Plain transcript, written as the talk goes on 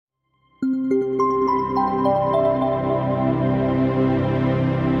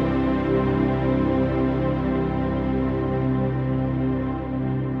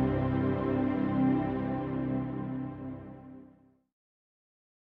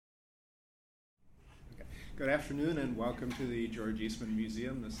Good afternoon and welcome to the George Eastman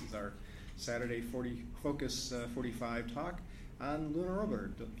Museum. This is our Saturday Focus 45 talk on Lunar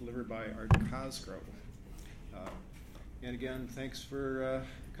Orbiter, delivered by Art Cosgrove. And again, thanks for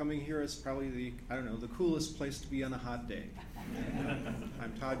coming here. It's probably the coolest place to be on a hot day.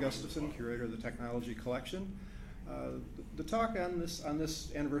 I'm Todd Gustafson, curator of the Technology Collection. The talk on this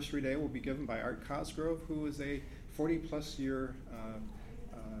anniversary day will be given by Art Cosgrove, who is a 40-plus year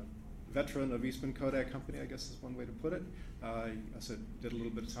veteran of Eastman Kodak Company, I guess is one way to put it. I did a little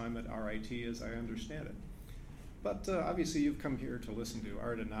bit of time at RIT, as I understand it. But obviously you've come here to listen to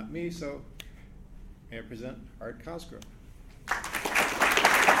Art and not me, so may I present Art Cosgrove.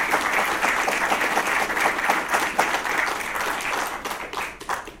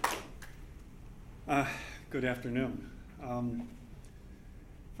 Good afternoon.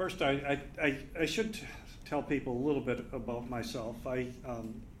 First, I should tell people a little bit about myself. I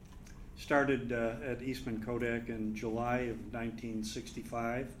started at Eastman Kodak in July of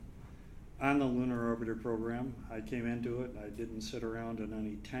 1965 on the Lunar Orbiter program. I came into it. I didn't sit around in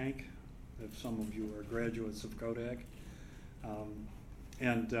any tank, if some of you are graduates of Kodak. I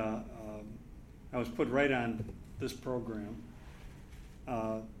was put right on this program.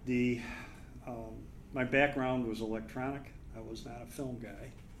 My background was electronic. I was not a film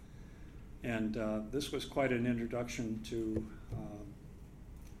guy. And this was quite an introduction to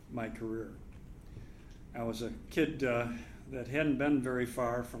my career. I was a kid that hadn't been very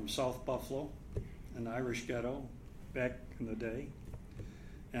far from South Buffalo, an Irish ghetto back in the day.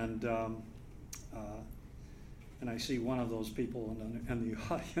 And I see one of those people in the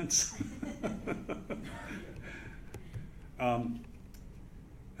audience.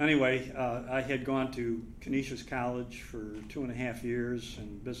 Anyway, I had gone to Canisius College for 2.5 years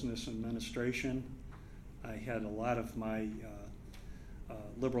in business administration. I had a lot of my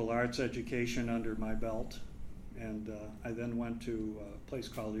liberal arts education under my belt, and I then went to a place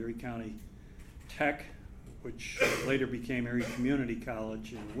called Erie County Tech, which later became Erie Community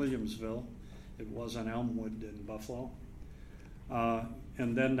College in Williamsville. It was on Elmwood in Buffalo.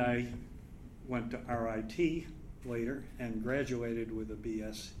 And then I went to RIT later and graduated with a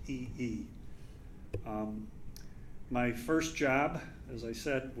BSEE. My first job, as I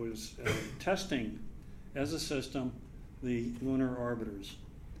said, was testing as a system the lunar orbiters.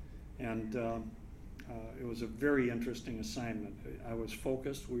 And it was a very interesting assignment. I was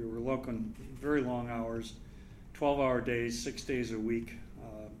focused. We were working very long hours, 12-hour days, 6 days a week.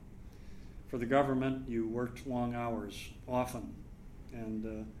 For the government, you worked long hours often.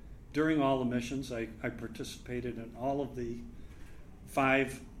 And during all the missions, I participated in all of the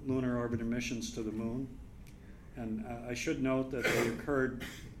 5 lunar orbiter missions to the moon. And I should note that they occurred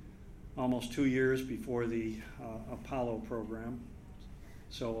almost 2 years before the Apollo program.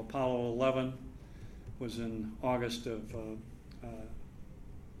 So Apollo 11 was in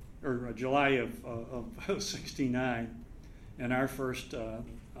July of 69, and our first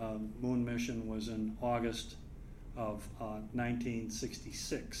moon mission was in August of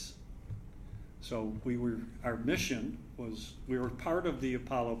 1966. So we were part of the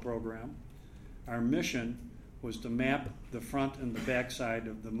Apollo program. Our mission was to map the front and the back side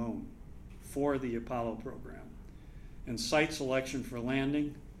of the moon for the Apollo program. And site selection for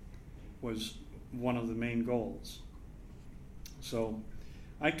landing was one of the main goals. So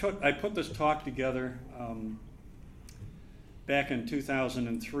I put this talk together back in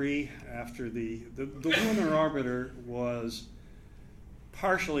 2003 after the lunar orbiter was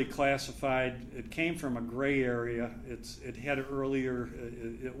partially classified. It came from a gray area. It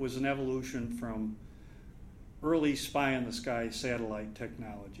was an evolution from early spy in the sky satellite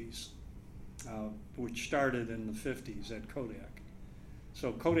technologies, which started in the 50s at Kodak.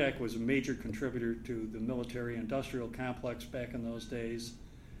 So Kodak was a major contributor to the military-industrial complex back in those days.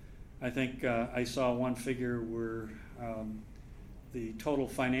 I think I saw one figure where the total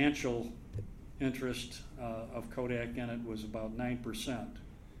financial interest of Kodak in it was about 9%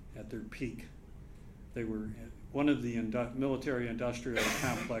 at their peak. They were one of the military-industrial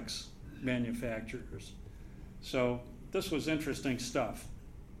complex manufacturers. So this was interesting stuff,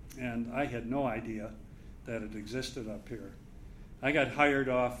 and I had no idea that it existed up here. I got hired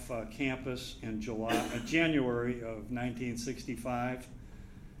off campus in January of 1965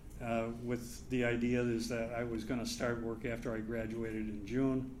 with the idea is that I was going to start work after I graduated in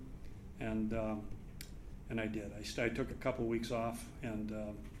June, and I did. I took a couple weeks off and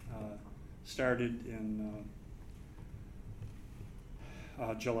started in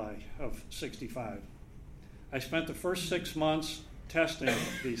July of 65. I spent the first 6 months testing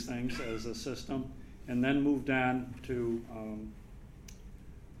these things as a system, and then moved on to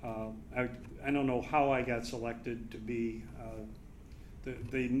I don't know how I got selected to be,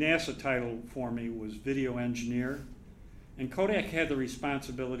 the NASA title for me was video engineer. And Kodak had the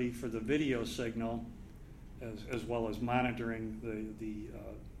responsibility for the video signal as well as monitoring the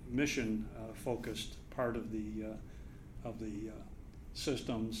mission-focused part of the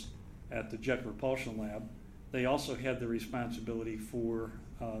systems at the Jet Propulsion Lab. They also had the responsibility for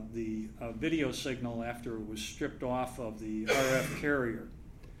the video signal after it was stripped off of the RF carrier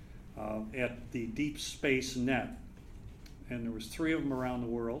at the Deep Space Net. And there was 3 of them around the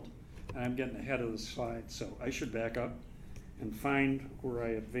world. And I'm getting ahead of the slide, so I should back up and find where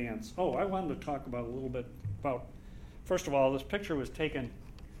I advance. Oh, I wanted to talk about a little bit about, first of all, this picture was taken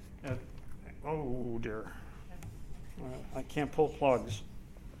at, oh dear, I can't pull plugs.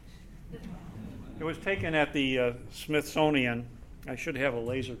 It was taken at the Smithsonian. I should have a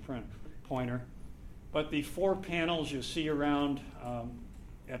laser print pointer. But the 4 panels you see around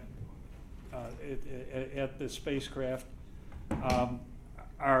at the spacecraft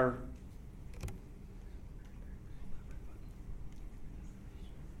are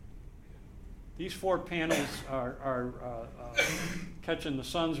these 4 panels are catching the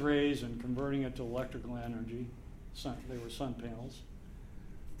sun's rays and converting it to electrical energy. They were sun panels.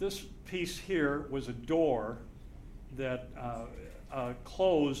 This piece here was a door that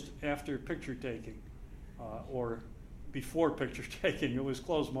closed after picture taking, or before picture taking. It was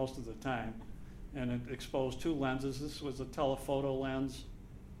closed most of the time, and it exposed 2 lenses. This was a telephoto lens,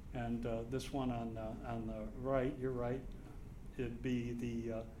 and this one on the right, your right, it'd be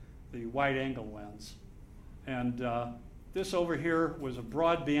the wide-angle lens. And this over here was a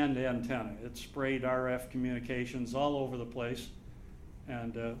broadband antenna. It sprayed RF communications all over the place,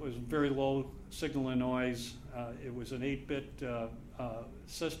 and it was very low signal and noise. It was an 8-bit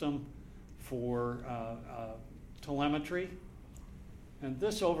system for telemetry. And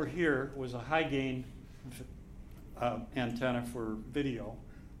this over here was a high-gain antenna for video.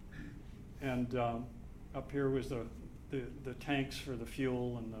 And up here was the tanks for the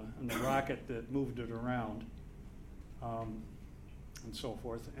fuel and the rocket that moved it around, and so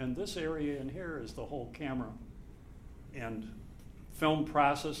forth. And this area in here is the whole camera and film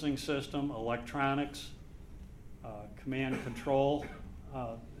processing system, electronics, command and control,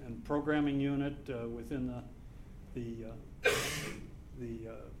 and programming unit within the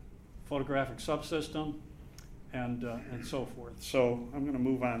photographic subsystem, and so forth. So I'm going to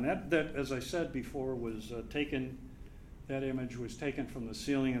move on. That, as I said before, was taken. That image was taken from the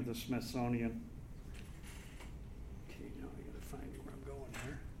ceiling of the Smithsonian. Okay, now I got to find where I'm going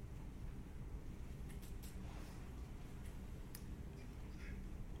here.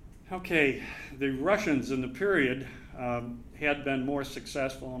 Okay, the Russians in the period had been more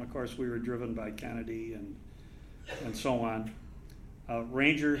successful, and of course we were driven by Kennedy and so on.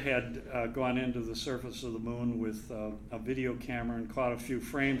 Ranger had gone into the surface of the moon with a video camera and caught a few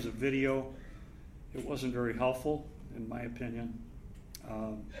frames of video. It wasn't very helpful, in my opinion.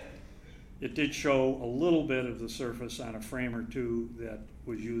 It did show a little bit of the surface on a frame or 2 that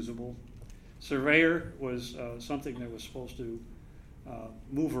was usable. Surveyor was something that was supposed to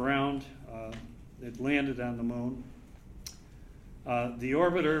move around. It landed on the moon. The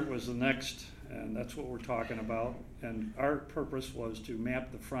orbiter was the next, and that's what we're talking about. And our purpose was to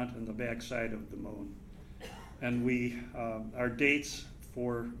map the front and the back side of the moon. And our dates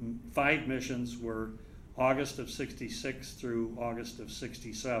for 5 missions were August of '66 through August of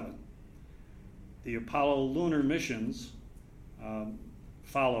 '67. The Apollo lunar missions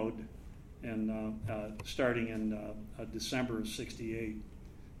followed, and starting in December of '68.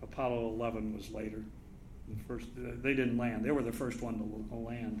 Apollo 11 was later. They didn't land. They were the first one to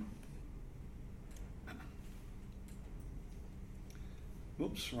land.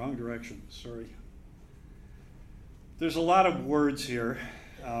 Oops, wrong direction. Sorry. There's a lot of words here,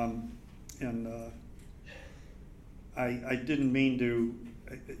 and I didn't mean to.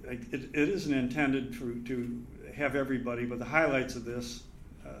 It isn't intended to have everybody, but the highlights of this,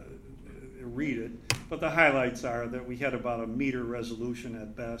 read it. But the highlights are that we had about a meter resolution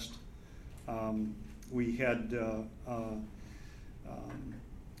at best. We had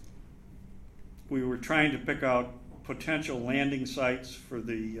we were trying to pick out potential landing sites for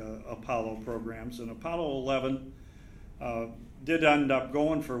the Apollo programs, and Apollo 11 did end up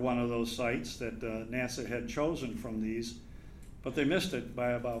going for one of those sites that NASA had chosen from these, but they missed it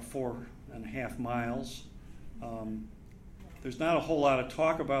by about 4.5 miles. There's not a whole lot of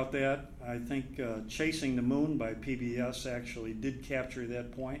talk about that. I think Chasing the Moon by PBS actually did capture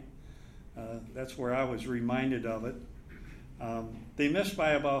that point. That's where I was reminded of it. They missed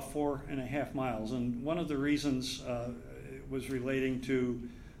by about 4.5 miles, and one of the reasons was relating to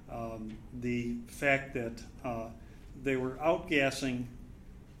the fact that they were outgassing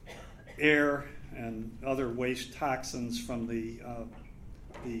air and other waste toxins from the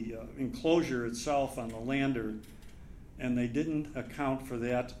enclosure itself on the lander, and they didn't account for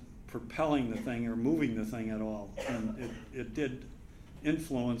that propelling the thing or moving the thing at all. And it did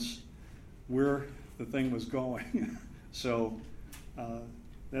influence where the thing was going. So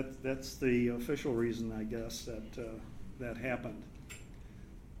that's the official reason, I guess, that happened.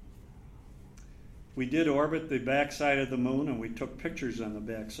 We did orbit the backside of the moon, and we took pictures on the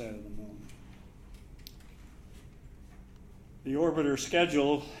backside of the moon. The orbiter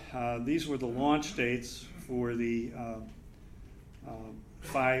schedule, these were the launch dates for the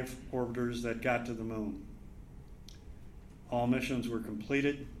 5 orbiters that got to the moon. All missions were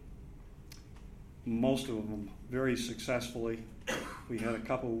completed, most of them very successfully. We had a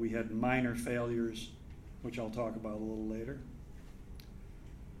couple, we had minor failures, which I'll talk about a little later.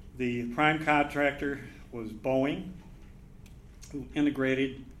 The prime contractor was Boeing, who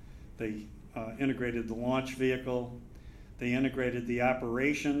integrated. They integrated the launch vehicle. They integrated the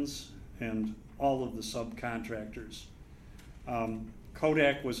operations and all of the subcontractors.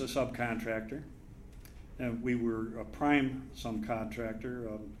 Kodak was a subcontractor, and we were a prime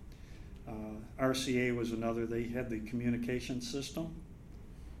subcontractor. RCA was another. They had the communication system.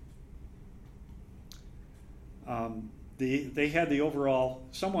 They had the overall.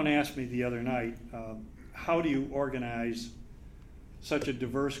 Someone asked me the other night, how do you organize such a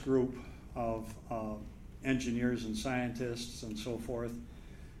diverse group of engineers and scientists and so forth?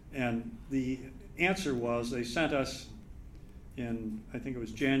 And the answer was they sent us in, I think it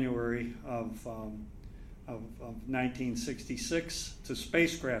was January of 1966 to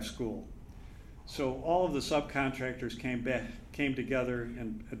spacecraft school. So all of the subcontractors came together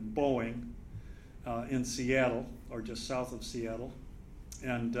at Boeing in Seattle, or just south of Seattle,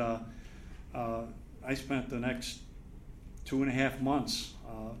 and I spent the next 2.5 months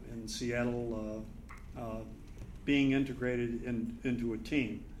in Seattle being integrated into a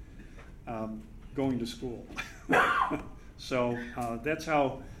team, going to school. So that's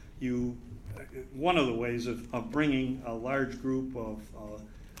how you, one of the ways of bringing a large group of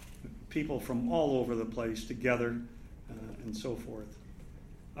people from all over the place together and so forth.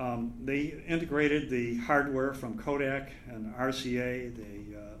 They integrated the hardware from Kodak and RCA.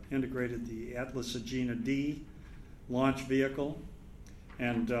 They integrated the Atlas Agena D launch vehicle,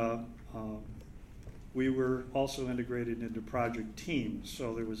 and we were also integrated into Project Team.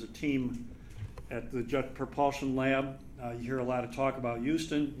 So there was a team at the Jet Propulsion Lab. You hear a lot of talk about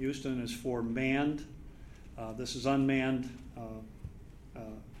Houston. Houston is for manned. This is unmanned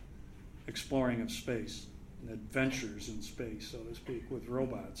exploring of space, and adventures in space, so to speak, with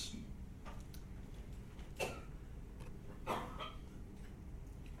robots.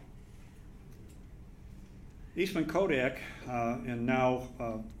 Eastman Kodak, and now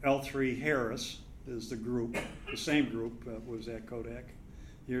L3 Harris is the group, the same group that was at Kodak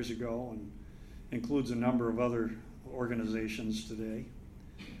years ago, and includes a number of other organizations today.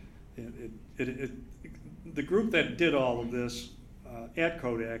 The group that did all of this at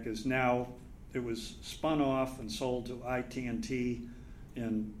Kodak is now, it was spun off and sold to IT&T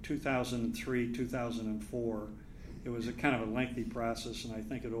in 2003, 2004. It was a kind of a lengthy process, and I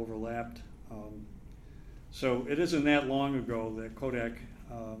think it overlapped. So it isn't that long ago that Kodak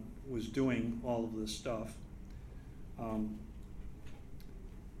was doing all of this stuff.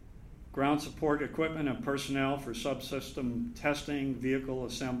 Ground support equipment and personnel for subsystem testing, vehicle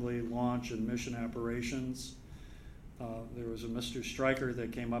assembly, launch, and mission operations. There was a Mr. Stryker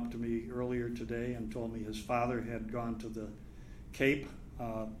that came up to me earlier today and told me his father had gone to the Cape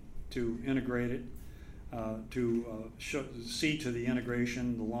to integrate it, to see to the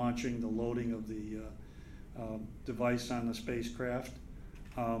integration, the launching, the loading of the device on the spacecraft.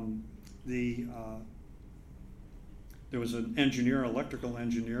 There was an engineer, electrical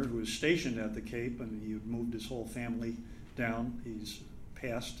engineer, who was stationed at the Cape, and he moved his whole family down. He's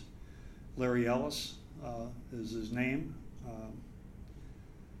passed. Larry Ellis is his name.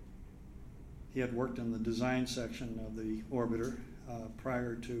 He had worked in the design section of the orbiter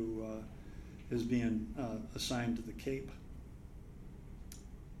prior to his being assigned to the Cape.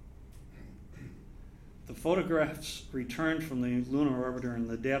 The photographs returned from the lunar orbiter and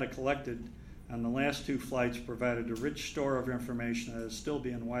the data collected on the last 2 flights provided a rich store of information that is still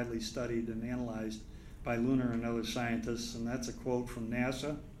being widely studied and analyzed by lunar and other scientists, and that's a quote from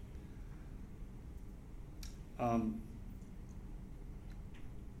NASA.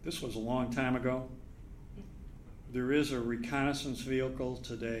 This was a long time ago. There is a reconnaissance vehicle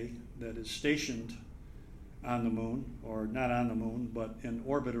today that is stationed on the moon, or not on the moon, but in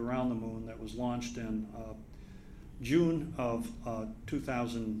orbit around the moon, that was launched in June of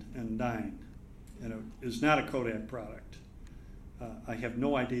 2009. And it is not a Kodak product. I have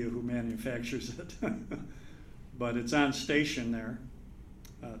no idea who manufactures it, but it's on station there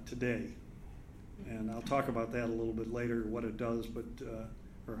today. And I'll talk about that a little bit later, what it does, but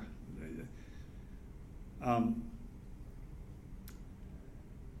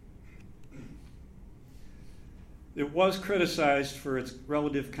it was criticized for its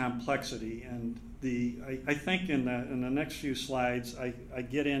relative complexity, and I think in the next few slides I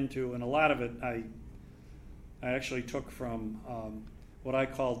get into, and a lot of it I actually took from what I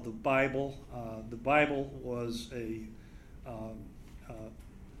called the Bible. The Bible was a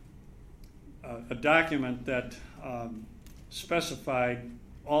document that specified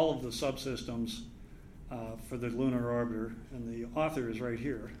all of the subsystems for the lunar orbiter, and the author is right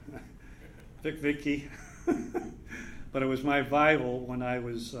here, Vic Vicki. But it was my Bible when I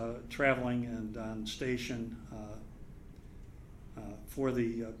was traveling and on station for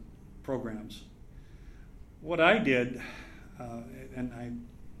the programs. What I did, and I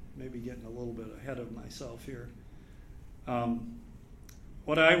may be getting a little bit ahead of myself here,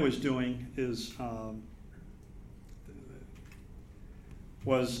 what I was doing is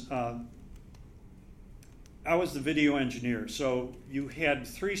I was the video engineer. So you had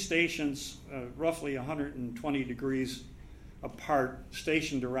three stations roughly 120 degrees apart,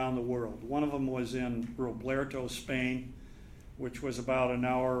 stationed around the world. One of them was in Robledo, Spain, which was about an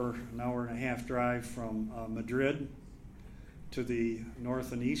hour and a half drive from Madrid to the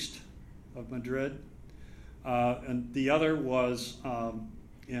north and east of Madrid. And the other was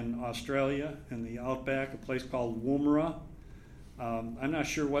in Australia, in the outback, a place called Woomera. I'm not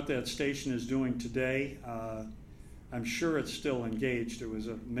sure what that station is doing today. I'm sure it's still engaged. It was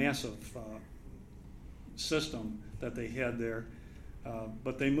a massive system that they had there.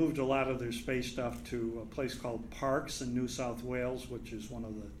 But they moved a lot of their space stuff to a place called Parkes in New South Wales, which is one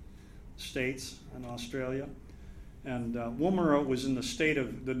of the states in Australia. And Woomera was in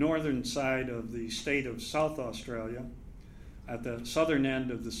the northern side of the state of South Australia, at the southern end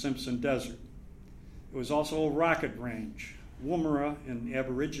of the Simpson Desert. It was also a rocket range. Woomera in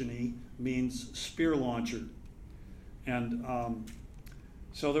Aborigine means spear launcher. And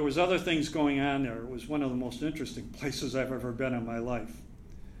so there was other things going on there. It was one of the most interesting places I've ever been in my life.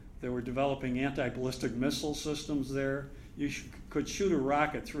 They were developing anti-ballistic missile systems there. You could shoot a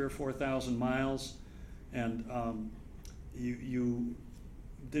rocket 3,000 or 4,000 miles, and you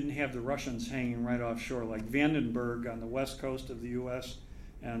didn't have the Russians hanging right offshore, like Vandenberg on the west coast of the U.S.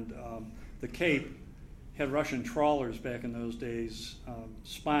 and the Cape had Russian trawlers back in those days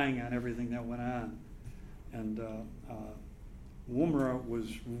spying on everything that went on. And Woomera was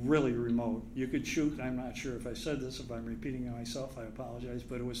really remote. You could shoot, I'm not sure if I said this, if I'm repeating it myself, I apologize,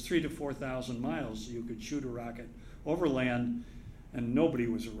 but it was 3,000 to 4,000 miles. You could shoot a rocket over land and nobody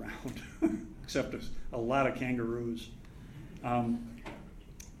was around except a lot of kangaroos.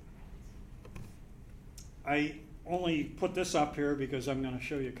 I only put this up here because I'm going to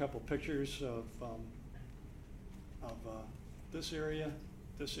show you a couple pictures of this area, and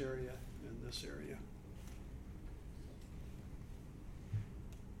this area.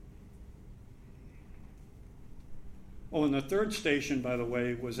 Oh, and the third station, by the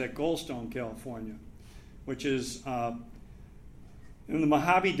way, was at Goldstone, California, which is in the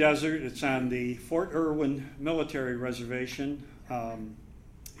Mojave Desert. It's on the Fort Irwin Military Reservation.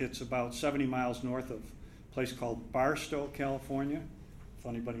 It's about 70 miles north of a place called Barstow, California. If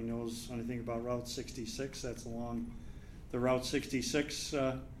anybody knows anything about Route 66, that's along the Route 66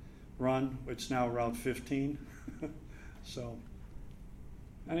 run. It's now Route 15. So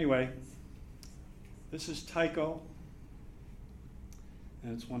anyway, this is Tycho.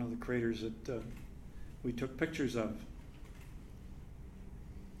 And it's one of the craters that we took pictures of.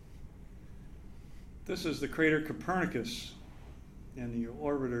 This is the crater Copernicus, and the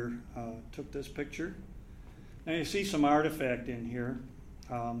orbiter took this picture. Now you see some artifact in here.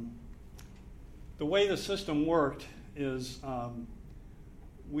 The way the system worked is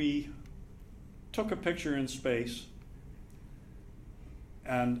we took a picture in space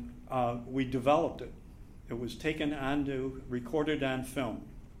and we developed it. It was taken recorded on film,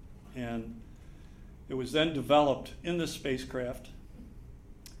 and it was then developed in the spacecraft.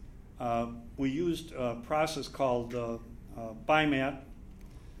 We used a process called BIMAT,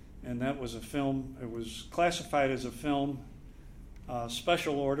 and that was a film. It was classified as a film,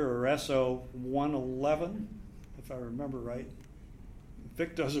 special order, or SO 111, if I remember right.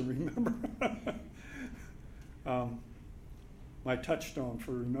 Vic doesn't remember. My touchstone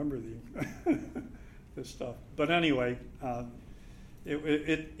for remembering this stuff. But anyway,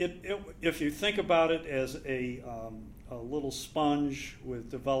 if you think about it as a little sponge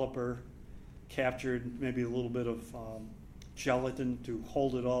with developer captured maybe a little bit of gelatin to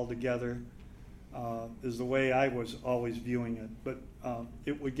hold it all together, is the way I was always viewing it. But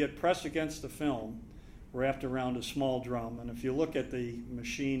it would get pressed against the film, wrapped around a small drum, and if you look at the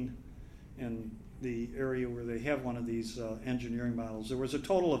machine in the area where they have one of these engineering models, there was a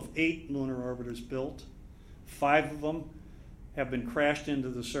total of 8 lunar orbiters built. 5 of them have been crashed into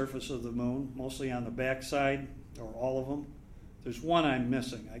the surface of the moon, mostly on the backside, or all of them. There's one I'm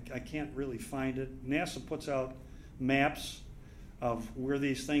missing. I can't really find it. NASA puts out maps of where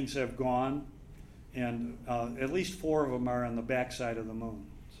these things have gone, and at least 4 of them are on the backside of the moon.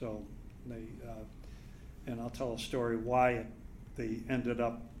 So they, and I'll tell a story why they ended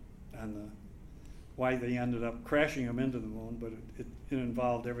up crashing them into the moon, but it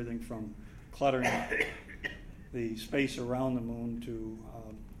involved everything from cluttering the space around the moon to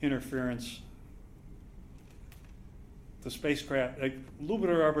interference. The spacecraft,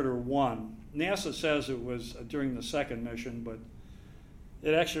 Lunar Orbiter 1, NASA says it was during the second mission, but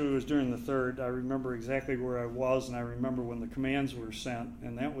it actually was during the third. I remember exactly where I was, and I remember when the commands were sent,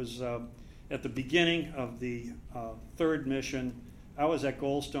 and that was at the beginning of the third mission. I was at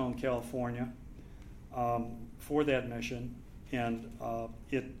Goldstone, California, for that mission, and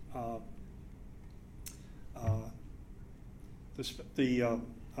the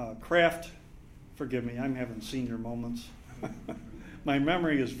craft, forgive me, I'm having senior moments. My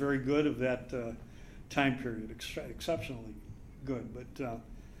memory is very good of that time period, exceptionally good, but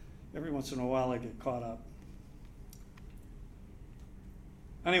every once in a while I get caught up.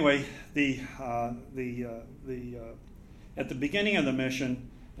 Anyway, at the beginning of the mission,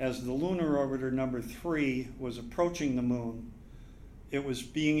 as the Lunar Orbiter number 3 was approaching the moon, it was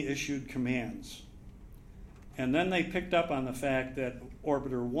being issued commands. And then they picked up on the fact that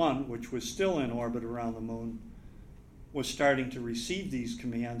Orbiter 1, which was still in orbit around the moon, was starting to receive these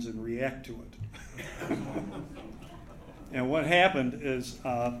commands and react to it. And what happened is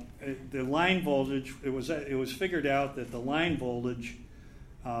the line voltage, it was figured out that the line voltage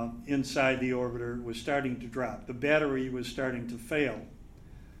inside the orbiter was starting to drop. The battery was starting to fail.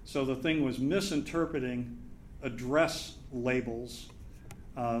 So the thing was misinterpreting address labels.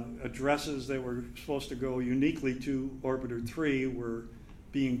 Addresses that were supposed to go uniquely to Orbiter 3 were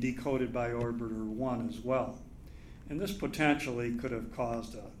being decoded by Orbiter 1 as well. And this potentially could have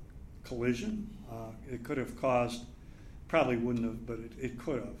caused a collision. It could have caused, probably wouldn't have, but it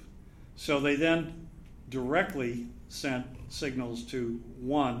could have. So they then directly sent signals to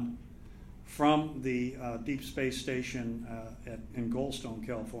 1 from the Deep Space Station in Goldstone,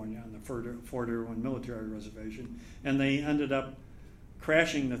 California, on the Fort Irwin Military Reservation, and they ended up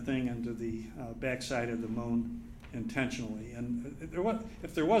crashing the thing into the backside of the moon intentionally. And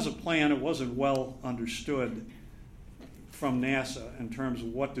if there was a plan, it wasn't well understood from NASA in terms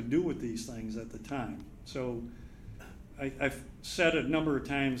of what to do with these things at the time. So I've said a number of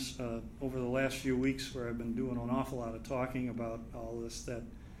times over the last few weeks, where I've been doing an awful lot of talking about all this, that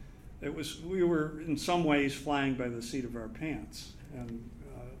we were in some ways flying by the seat of our pants, and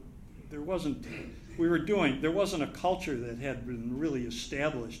there wasn't a culture that had been really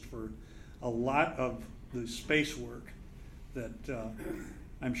established for a lot of the space work that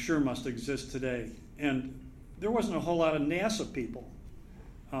I'm sure must exist today. And there wasn't a whole lot of NASA people.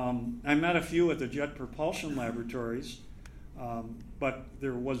 I met a few at the Jet Propulsion Laboratories, but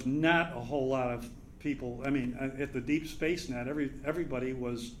there was not a whole lot of people. I mean, at the Deep Space Net, everybody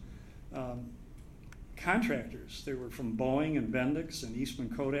was contractors. They were from Boeing and Bendix and Eastman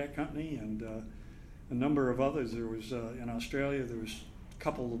Kodak Company and a number of others. There was, in Australia, there was a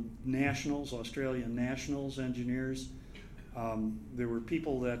couple of nationals, Australian nationals, engineers. There were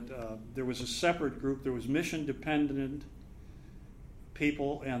people that, there was a separate group. There was mission-dependent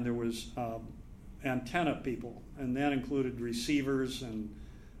people, and there was antenna people, and that included receivers and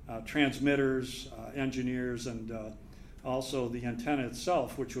transmitters, engineers, and also the antenna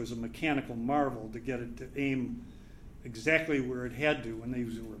itself, which was a mechanical marvel to get it to aim exactly where it had to. And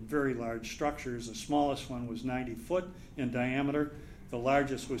these were very large structures. The smallest one was 90 foot in diameter. The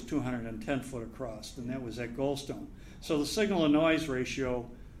largest was 210 foot across, and that was at Goldstone. So the signal-to-noise ratio,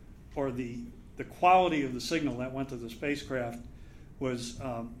 or the quality of the signal that went to the spacecraft, was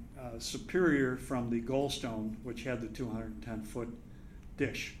superior from the Goldstone, which had the 210 foot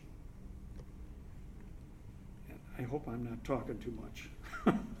dish. I hope I'm not talking too much.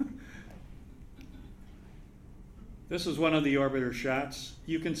 This is one of the orbiter shots.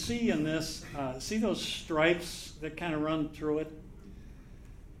 You can see in this, see those stripes that kind of run through it?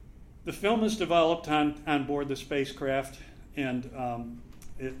 The film is developed on board the spacecraft, and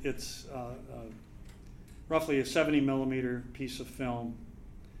it's roughly a 70 millimeter piece of film.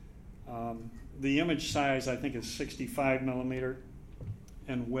 The image size, I think, is 65 millimeter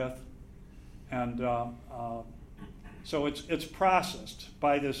in width, and so it's processed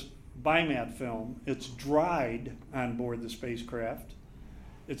by this BIMAT film. It's dried on board the spacecraft.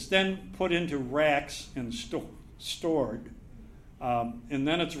 It's then put into racks and stored, and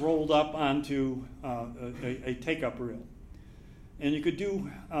then it's rolled up onto a take-up reel. And you could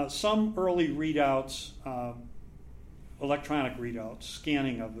do some early readouts, electronic readouts,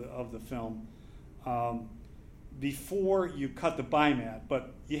 scanning of the film before you cut the BIMAT,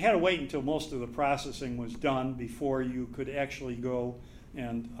 but you had to wait until most of the processing was done before you could actually go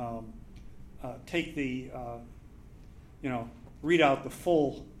and take the, read out the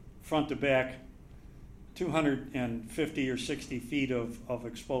full front to back 250 or 60 feet of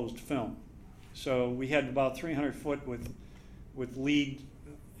exposed film. So we had about 300 foot with lead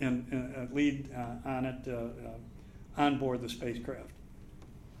on it on board the spacecraft.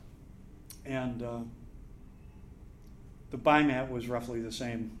 And the BIMAT was roughly the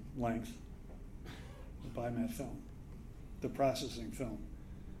same length, the BIMAT film, the processing film.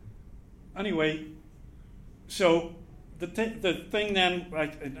 Anyway, so the thing then,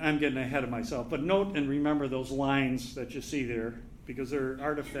 I'm getting ahead of myself, but note and remember those lines that you see there, because they're an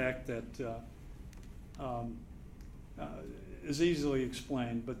artifact that is easily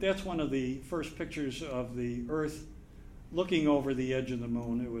explained. But that's one of the first pictures of the Earth looking over the edge of the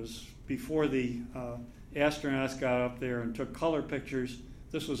moon. It was before the astronauts got up there and took color pictures.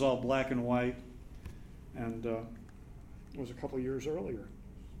 This was all black and white, and it was a couple years earlier.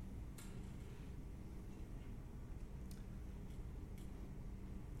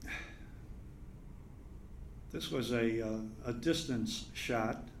 This was a distance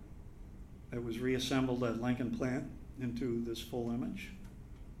shot that was reassembled at Lincoln Plant into this full image.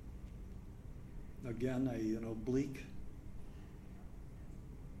 Again, an oblique.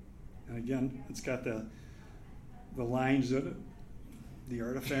 And again, it's got the lines of it, the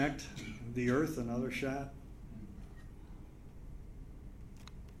artifact, the Earth, another shot.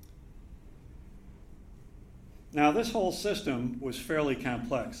 Now, this whole system was fairly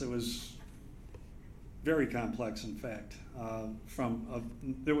complex. It was very complex, in fact.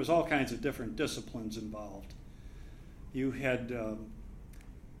 There was all kinds of different disciplines involved. You had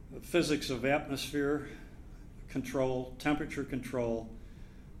physics of atmosphere control, temperature control,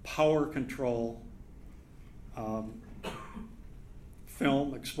 power control,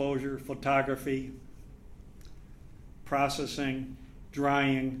 film exposure, photography, processing,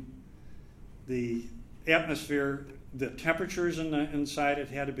 drying, the atmosphere, the temperatures inside it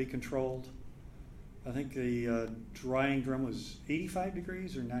had to be controlled. I think the drying drum was 85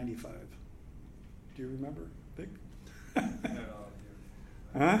 degrees or 95. Do you remember, Vic? Huh?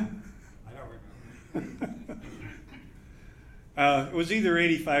 I don't remember. It was either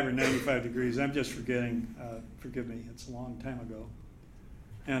 85 or 95 degrees. I'm just forgetting. Forgive me. It's a long time ago.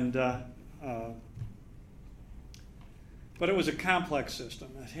 And but it was a complex system.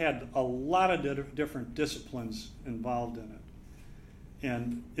 It had a lot of different disciplines involved in it.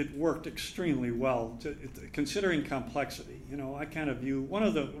 And it worked extremely well, considering complexity. I kind of view one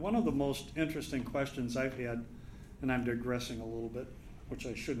of the most interesting questions I've had, and I'm digressing a little bit, which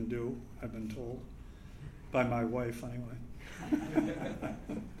I shouldn't do, I've been told, by my wife anyway.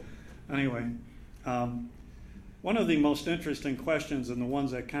 Anyway, one of the most interesting questions, and the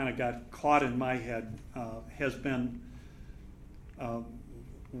ones that kind of got caught in my head, has been,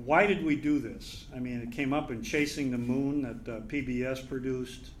 why did we do this? I mean, it came up in Chasing the Moon that PBS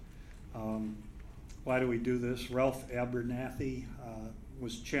produced. Why do we do this? Ralph Abernathy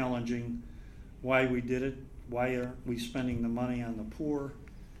was challenging why we did it. Why aren't we spending the money on the poor,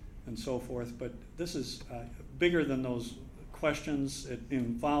 and so forth? But this is bigger than those questions. It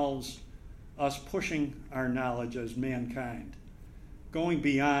involves us pushing our knowledge as mankind, going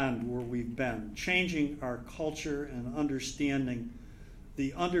beyond where we've been, changing our culture and understanding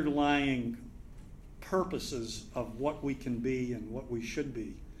the underlying purposes of what we can be and what we should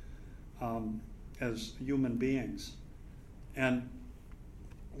be as human beings. And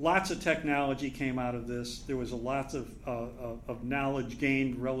lots of technology came out of this. There was a lot of knowledge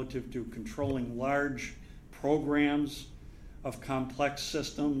gained relative to controlling large programs of complex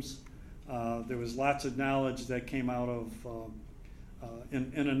systems. There was lots of knowledge that came out of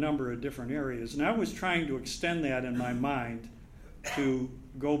in a number of different areas. And I was trying to extend that in my mind to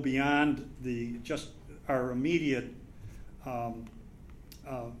go beyond just our immediate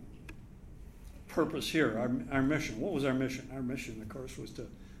purpose here, our mission. What was our mission? Our mission, of course, was to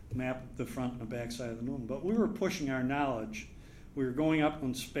map the front and the back side of the moon. But we were pushing our knowledge. We were going up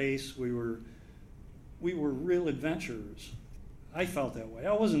in space. We were real adventurers. I felt that way.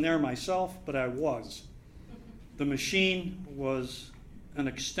 I wasn't there myself, but I was. The machine was an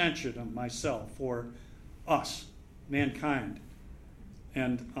extension of myself, or us, mankind.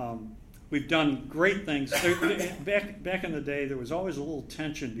 And we've done great things. Back in the day, there was always a little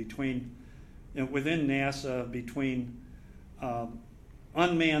tension within NASA between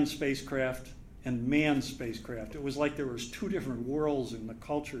unmanned spacecraft and manned spacecraft. It was like there was two different worlds in the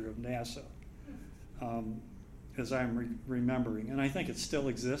culture of NASA, as I'm remembering. And I think it still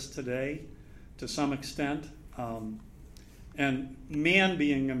exists today to some extent. And man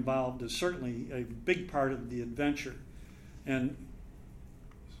being involved is certainly a big part of the adventure. And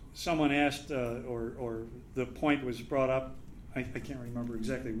someone asked, or the point was brought up, I can't remember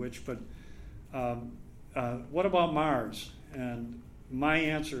exactly which, but what about Mars? And my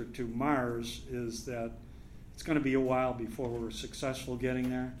answer to Mars is that it's going to be a while before we're successful getting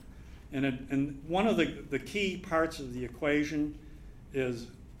there. And one of the key parts of the equation is,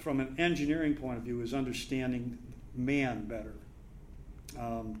 from an engineering point of view, is understanding man better.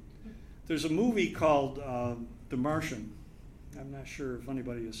 There's a movie called The Martian. I'm not sure if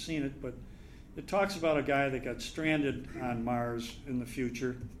anybody has seen it, but it talks about a guy that got stranded on Mars in the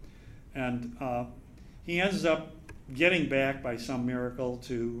future, and he ends up getting back by some miracle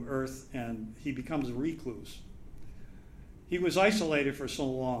to Earth, and he becomes a recluse. He was isolated for so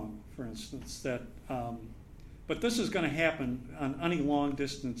long, for instance, that but this is going to happen on any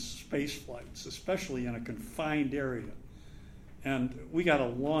long-distance space flights, especially in a confined area. And we got a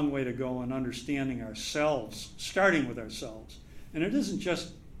long way to go in understanding ourselves, starting with ourselves. And it isn't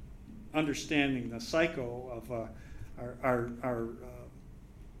just understanding the psycho of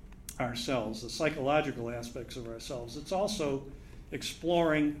ourselves, the psychological aspects of ourselves. It's also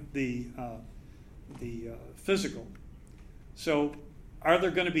exploring the physical. So, are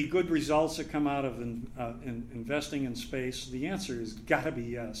there going to be good results that come out of investing in space? The answer has got to be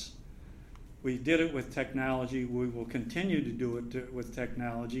yes. We did it with technology. We will continue to do it with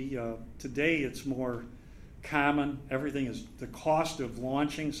technology. Today, it's more common. The cost of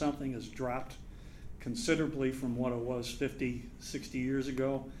launching something has dropped considerably from what it was 50, 60 years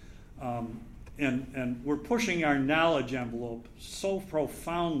ago. And we're pushing our knowledge envelope so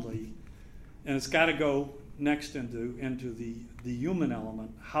profoundly, and it's got to go next into the human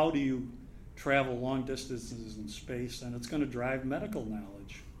element. How do you travel long distances in space? And it's going to drive medical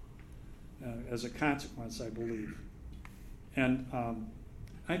knowledge as a consequence, I believe. And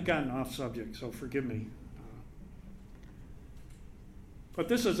I've gotten off subject, so forgive me. But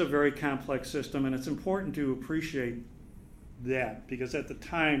this is a very complex system, and it's important to appreciate that, because at the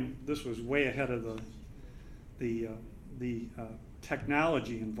time this was way ahead of the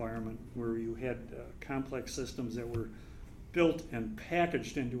technology environment, where you had complex systems that were built and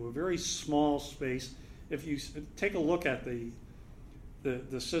packaged into a very small space. If you take a look at the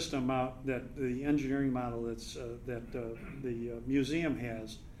system that the engineering model that the museum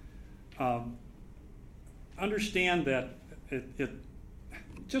has, understand that it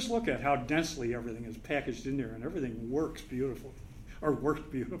just look at how densely everything is packaged in there, and everything works beautifully, or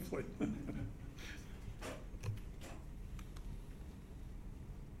worked beautifully.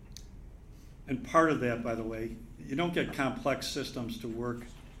 And part of that, by the way, you don't get complex systems to work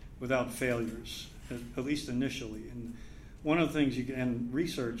without failures, at least initially. And one of the things in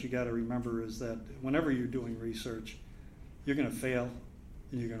research you got to remember is that whenever you're doing research, you're going to fail,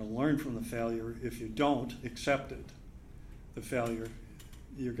 and you're going to learn from the failure. If you don't accept it, the failure,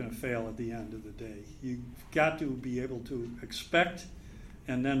 you're going to fail at the end of the day. You've got to be able to expect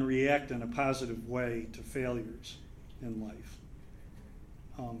and then react in a positive way to failures in life.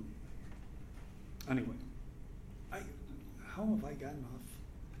 Anyway, how have I gotten off?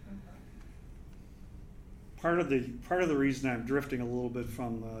 Part of the reason I'm drifting a little bit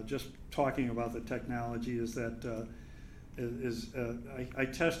from just talking about the technology is that I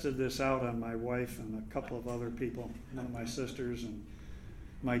tested this out on my wife and a couple of other people, one of my sisters and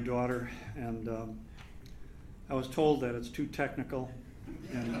my daughter, and I was told that it's too technical,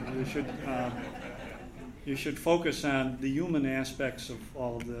 and you should focus on the human aspects of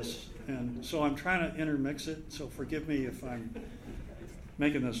all of this. And so I'm trying to intermix it, so forgive me if I'm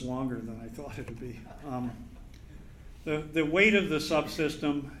making this longer than I thought it would be. The weight of the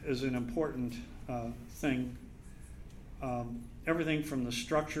subsystem is an important thing. Everything from the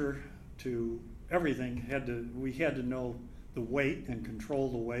structure to everything we had to know the weight and control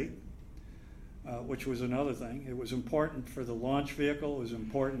the weight, which was another thing. It was important for the launch vehicle. It was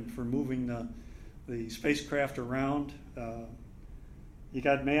important for moving the spacecraft around. you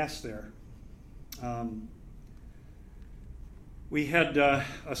got mass there. We had a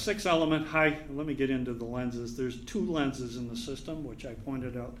 6-element high. Let me get into the lenses. There's 2 lenses in the system, which I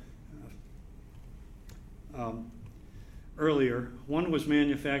pointed out earlier. One was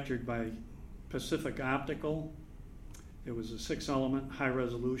manufactured by Pacific Optical. It was a 6-element high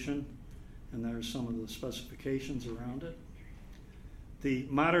resolution, and there's some of the specifications around it. The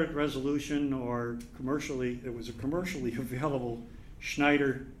moderate resolution, or it was a commercially available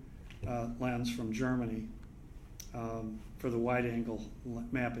Schneider lens from Germany for the wide-angle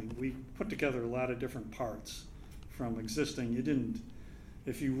mapping. We put together a lot of different parts from existing.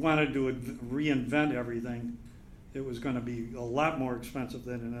 If you wanted to reinvent everything, it was going to be a lot more expensive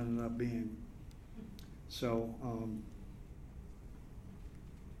than it ended up being. So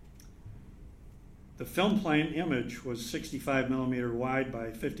the film plane image was 65 millimeter wide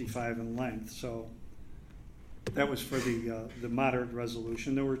by 55 in length. So that was for the moderate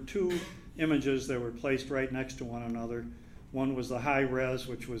resolution. There were 2 images that were placed right next to one another. One was the high res,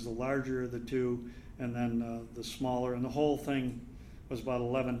 which was the larger of the 2, and then the smaller. And the whole thing was about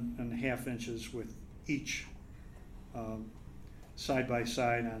 11.5 inches with each side by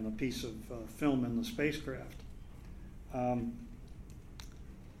side on the piece of film in the spacecraft.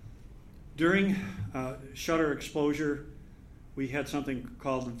 During shutter exposure, we had something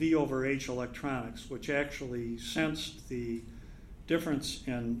called V/H electronics, which actually sensed the difference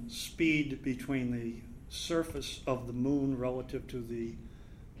in speed between the surface of the moon relative to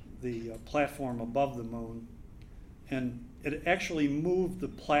the platform above the moon, and it actually moved the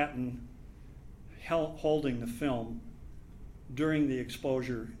platen holding the film during the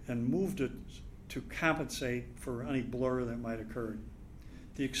exposure and moved it to compensate for any blur that might occur.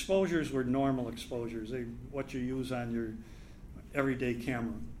 The exposures were normal exposures, what you use on your everyday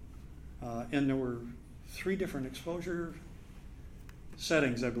camera, and there were 3 different exposure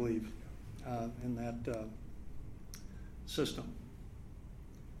settings, I believe, in that system.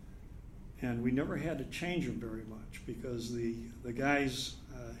 And we never had to change them very much because the guys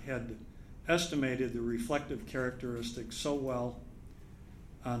had estimated the reflective characteristics so well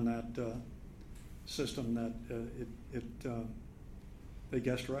on that system that they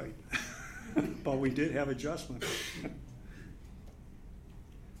guessed right. But we did have adjustment.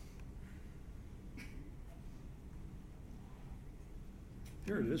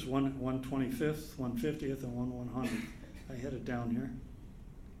 Here it is, 1/25th, 1/50th, and 1/100th. I had it down here.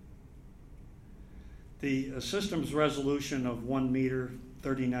 The system's resolution of 1 meter,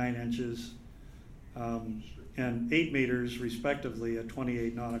 39 inches, and 8 meters, respectively, at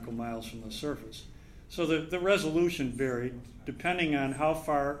 28 nautical miles from the surface. So the resolution varied depending on how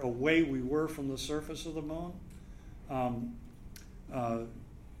far away we were from the surface of the moon.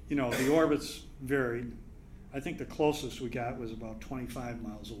 The orbits varied. I think the closest we got was about 25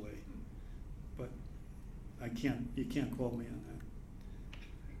 miles away, but you can't quote me on that.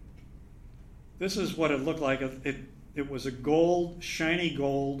 This is what it looked like. It was a shiny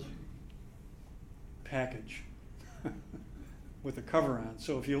gold package with a cover on.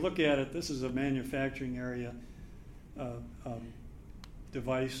 So if you look at it, this is a manufacturing area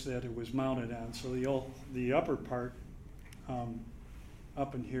device that it was mounted on. So the upper part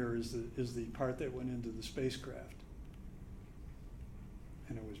up in here is the part that went into the spacecraft,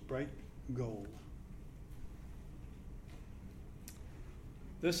 and it was bright gold.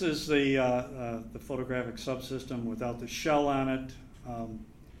 This is the photographic subsystem without the shell on it.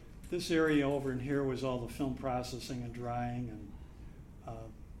 This area over in here was all the film processing and drying and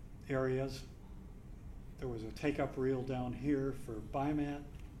areas. There was a take-up reel down here for BIMAT.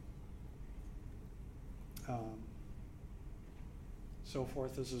 So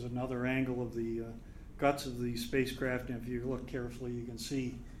forth. This is another angle of the guts of the spacecraft, and if you look carefully, you can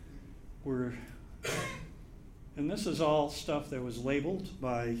see and this is all stuff that was labeled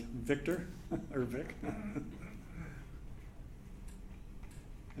by Victor, or Vic,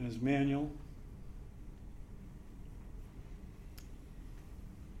 in his manual.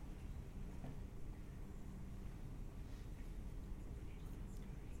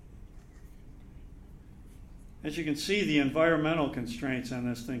 As you can see, the environmental constraints on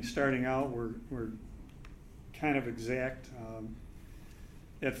this thing starting out were kind of exact.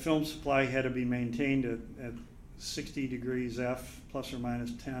 That film supply had to be maintained at 60 degrees F, plus or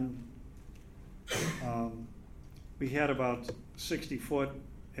minus 10. We had about 60 foot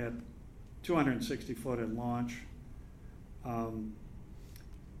at 260 foot at launch. And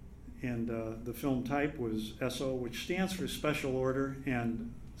the film type was SO, which stands for Special Order,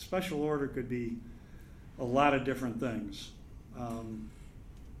 and Special Order could be a lot of different things.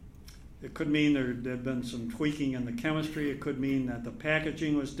 It could mean there had been some tweaking in the chemistry. It could mean that the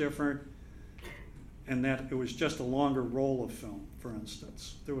packaging was different and that it was just a longer roll of film, for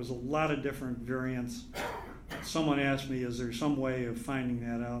instance. There was a lot of different variants. Someone asked me, is there some way of finding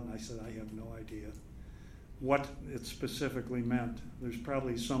that out? And I said, I have no idea what it specifically meant. There's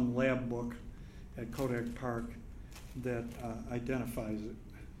probably some lab book at Kodak Park that identifies it,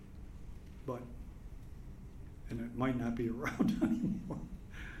 and it might not be around anymore.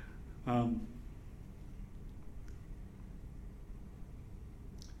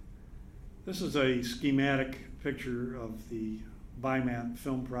 This is a schematic picture of the BIMAP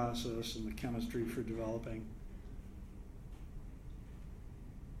film process and the chemistry for developing.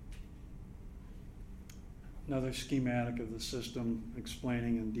 Another schematic of the system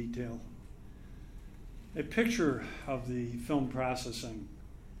explaining in detail. A picture of the film processing.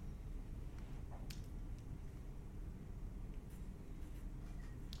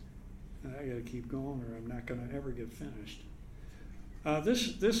 I gotta keep going or I'm not gonna ever get finished.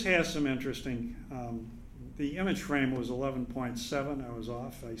 This has some interesting, the image frame was 11.7, I was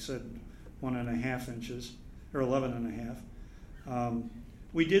off. I said 1.5 inches, or 11.5.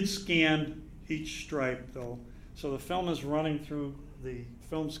 We did scan each stripe though. So the film is running through the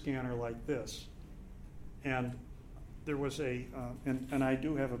film scanner like this. And there was and I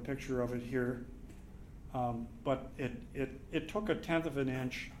do have a picture of it here, but it took 1/10 of an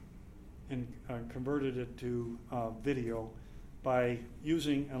inch and converted it to video by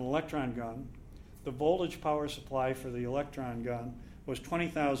using an electron gun. The voltage power supply for the electron gun was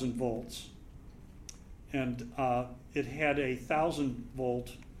 20,000 volts, and it had a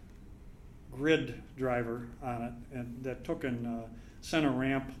 1,000-volt grid driver on it, and that took in center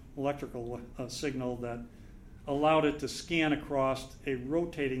ramp electrical signal that allowed it to scan across a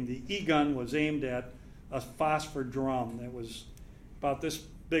rotating. The E-gun was aimed at a phosphor drum that was about this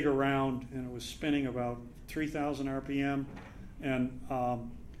big around, and it was spinning about 3,000 RPM, and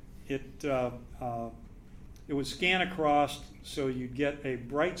it would scan across so you'd get a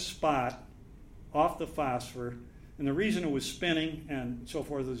bright spot off the phosphor. And the reason it was spinning and so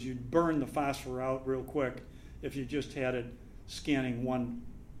forth is you'd burn the phosphor out real quick if you just had it scanning one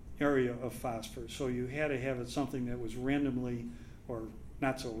area of phosphor. So you had to have it something that was randomly, or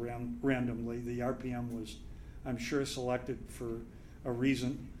not so randomly. The RPM was, I'm sure, selected for a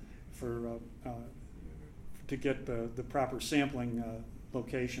reason, to get the proper sampling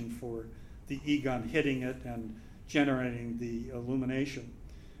location for the E-gun hitting it and generating the illumination.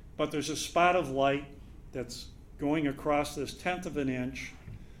 But there's a spot of light that's going across this 1/10 of an inch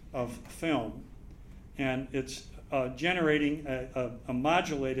of film, and it's generating a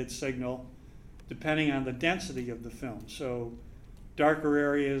modulated signal depending on the density of the film. So darker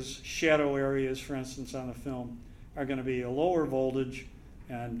areas, shadow areas, for instance, on the film are going to be a lower voltage,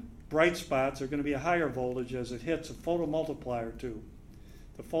 and bright spots are going to be a higher voltage as it hits a photomultiplier tube.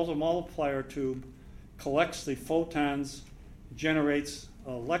 The photomultiplier tube collects the photons, generates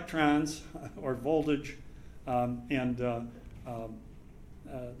electrons or voltage, and the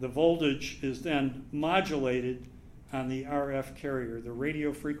voltage is then modulated on the RF carrier, the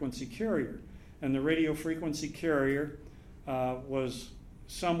radio frequency carrier. And the radio frequency carrier was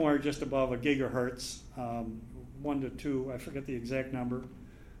somewhere just above a gigahertz, 1 to 2, I forget the exact number.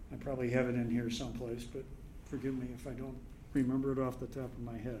 I probably have it in here someplace, but forgive me if I don't remember it off the top of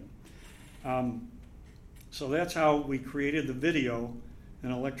my head. So that's how we created the video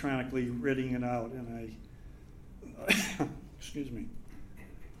and electronically reading it out. And excuse me.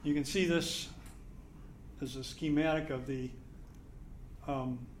 You can see this as a schematic of the,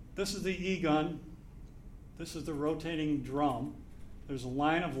 this is the E-gun. This is the rotating drum. There's a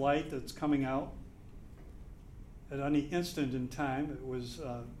line of light that's coming out. At any instant in time, it was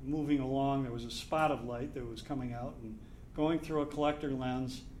moving along. There was a spot of light that was coming out and going through a collector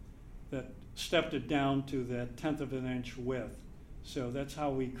lens that stepped it down to that 1/10 of an inch width. So that's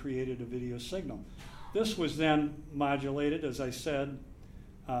how we created a video signal. This was then modulated, as I said,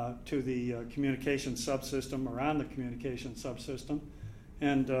 to the communication subsystem, or on the communication subsystem,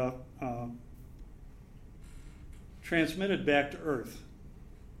 and transmitted back to Earth.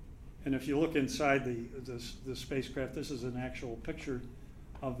 And if you look inside the spacecraft, this is an actual picture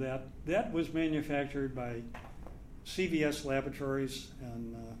of that. That was manufactured by CVS Laboratories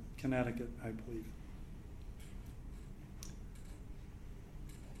in Connecticut, I believe.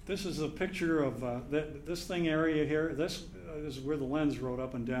 This is a picture of this thing area here. This is where the lens rode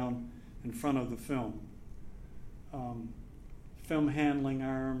up and down in front of the film. Film handling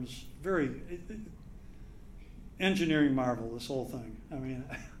arms, very engineering marvel, this whole thing. I mean,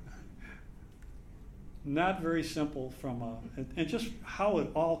 not very simple and just how it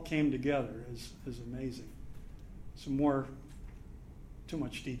all came together is amazing. Too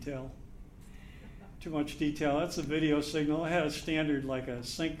much detail. Too much detail. That's a video signal. It had a standard like a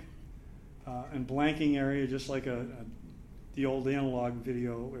sync and blanking area, just like the old analog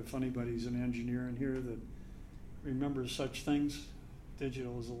video, if anybody's an engineer in here that remembers such things.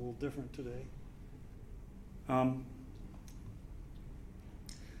 Digital is a little different today.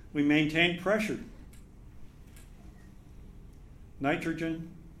 We maintain pressure. Nitrogen,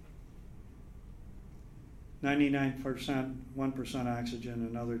 99%, 1% oxygen,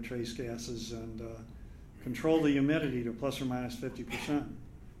 and other trace gases, and control the humidity to plus or minus 50%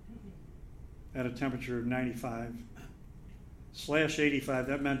 at a temperature of 95/85.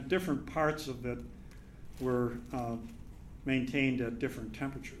 That meant different parts of it were maintained at different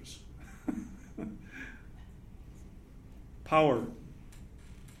temperatures. Power.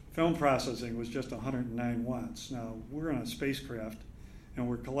 Film processing was just 109 watts. Now, we're on a spacecraft, and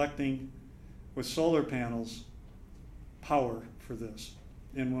we're collecting, with solar panels, power for this.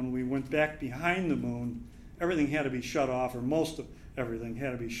 And when we went back behind the moon, everything had to be shut off, or most of everything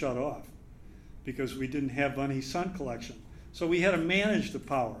had to be shut off, because we didn't have any sun collection. So we had to manage the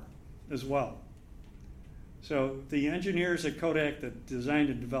power as well. So the engineers at Kodak that designed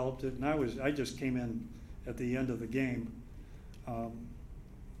and developed it, and I just came in at the end of the game,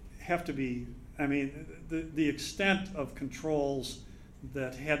 have to be, I mean, the extent of controls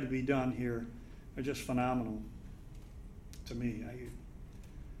that had to be done here are just phenomenal to me.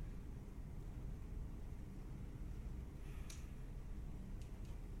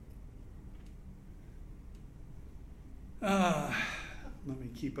 Let me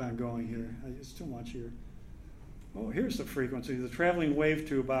keep on going here. It's too much here. Oh, here's the frequency. The traveling wave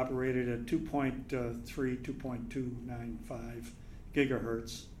tube operated at 2.3, 2.295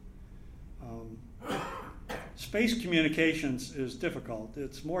 gigahertz. Space communications is difficult.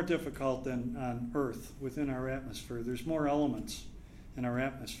 It's more difficult than on Earth within our atmosphere. There's more elements in our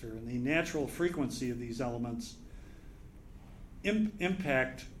atmosphere, and the natural frequency of these elements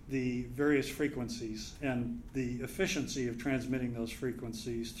impact the various frequencies and the efficiency of transmitting those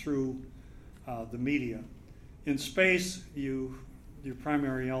frequencies through the media. In space, your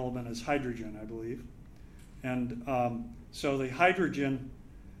primary element is hydrogen, I believe. And so the hydrogen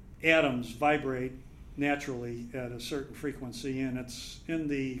atoms vibrate naturally at a certain frequency, and it's in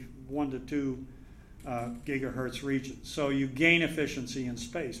the 1 to 2 gigahertz region. So you gain efficiency in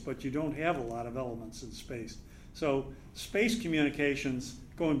space, but you don't have a lot of elements in space. So space communications,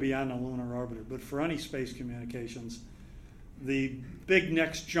 going beyond the lunar orbiter, but for any space communications, the big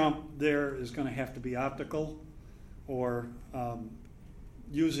next jump there is going to have to be optical, or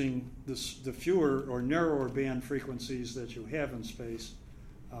using the fewer or narrower band frequencies that you have in space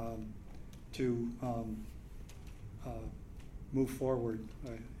to move forward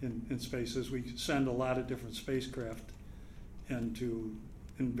in space, as we send a lot of different spacecraft in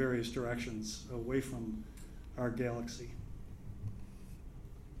various directions away from our galaxy.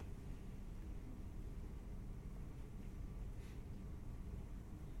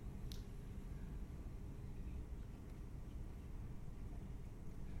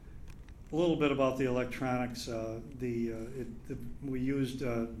 A little bit about the electronics. We used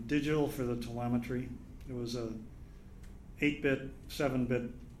digital for the telemetry. It was a 8-bit, 7-bit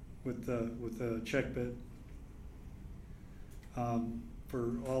with a check bit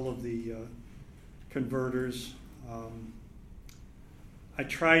for all of the converters. I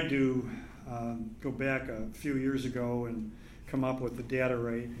tried to go back a few years ago and come up with the data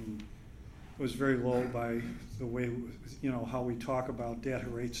rate, and it was very low by the way, how we talk about data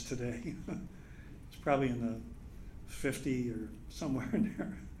rates today. It's probably in the 50 or somewhere in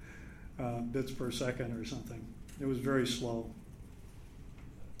there, bits per second or something. It was very slow.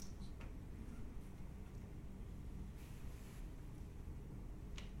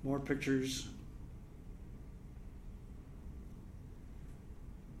 More pictures.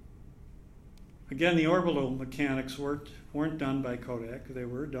 Again, the orbital mechanics weren't done by Kodak. They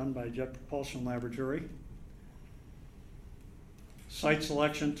were done by Jet Propulsion Laboratory. Site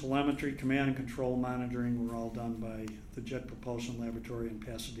selection, telemetry, command and control monitoring were all done by the Jet Propulsion Laboratory in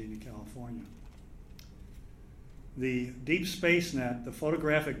Pasadena, California. The Deep Space Net, the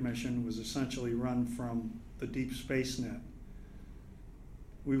photographic mission, was essentially run from the Deep Space Net.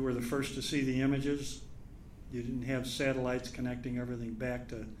 We were the first to see the images. You didn't have satellites connecting everything back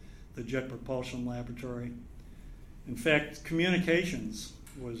to the Jet Propulsion Laboratory. In fact, communications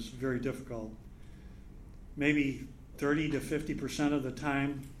was very difficult. Maybe 30 to 50% of the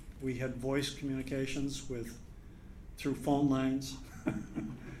time we had voice communications through phone lines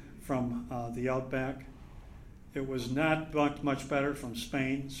from the outback. It was not much better from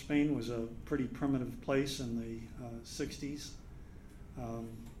Spain. Spain was a pretty primitive place in the 60s.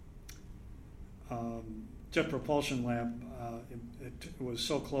 Jet Propulsion Lab, it was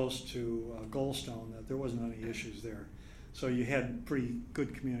so close to Goldstone that there wasn't any issues there. So you had pretty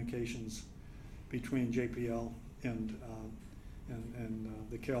good communications between JPL and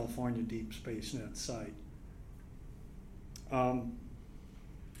the California Deep Space Net site.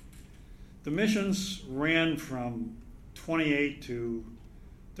 The missions ran from 28 to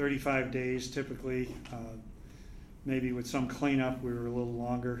 35 days typically. Maybe with some cleanup we were a little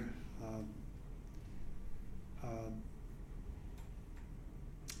longer.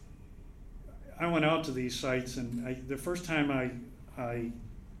 I went out to these sites, and the first time I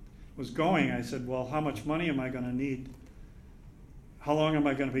was going, I said, well, how much money am I going to need? How long am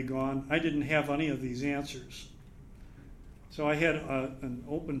I going to be gone? I didn't have any of these answers. So I had an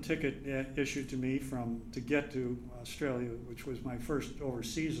open ticket issued to me to get to Australia, which was my first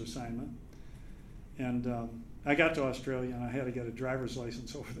overseas assignment. And I got to Australia, and I had to get a driver's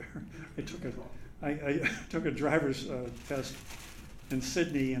license over there. I took a driver's test in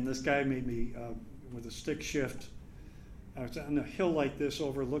Sydney, and this guy made me, with a stick shift, I was on a hill like this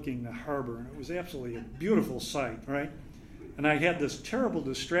overlooking the harbor, and it was absolutely a beautiful sight, right? And I had this terrible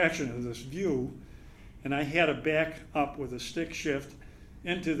distraction of this view, and I had to back up with a stick shift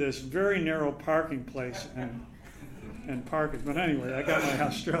into this very narrow parking place and park it. But anyway, I got my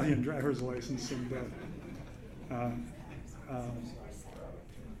Australian driver's license, and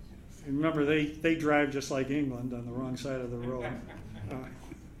remember, they drive just like England on the wrong side of the road.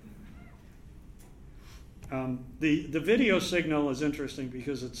 The video signal is interesting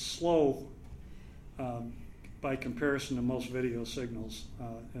because it's slow by comparison to most video signals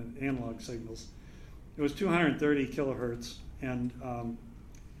and analog signals. It was 230 kilohertz, and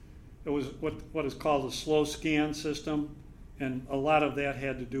it was what is called a slow scan system, and a lot of that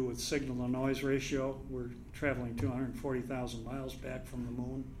had to do with signal-to-noise ratio. We're traveling 240,000 miles back from the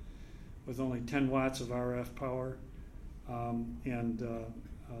moon with only 10 watts of RF power.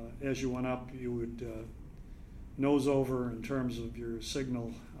 As you went up, you would nose over in terms of your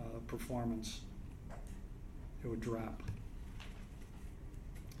signal performance. It would drop.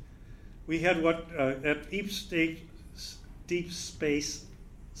 We had at Deep Space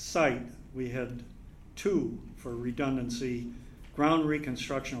Site, we had two, for redundancy, ground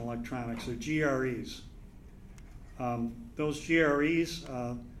reconstruction electronics, or GREs. Those GREs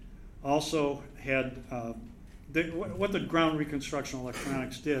also had what the ground reconstruction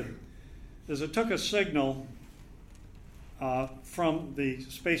electronics did is it took a signal from the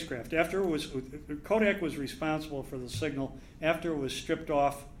spacecraft. Kodak was responsible for the signal after it was stripped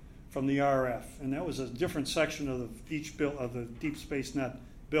off from the RF, and that was a different section of the Deep Space Net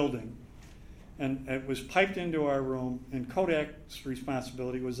building. And it was piped into our room, and Kodak's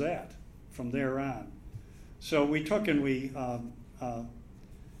responsibility was that from there on. So we took and we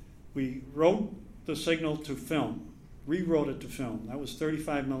wrote the signal to film, rewrote it to film. That was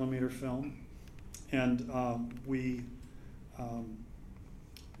 35 millimeter film, and we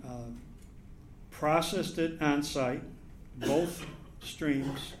processed it on site, both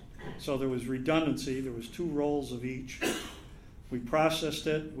streams. So there was redundancy. There was 2 rolls of each. We processed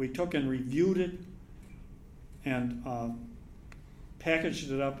it. We took and reviewed it and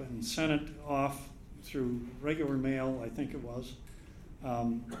packaged it up and sent it off through regular mail, I think it was,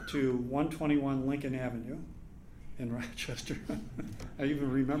 to 121 Lincoln Avenue in Rochester. I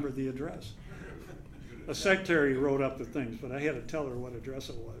even remember the address. A secretary wrote up the things, but I had to tell her what address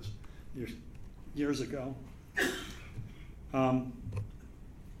it was years ago.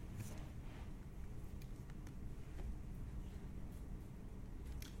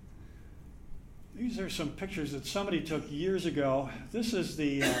 These are some pictures that somebody took years ago. This is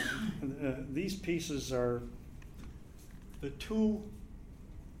these pieces are the 2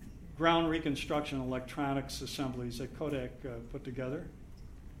 ground reconstruction electronics assemblies that Kodak put together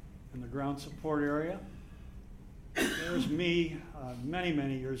in the ground support area. There's me many,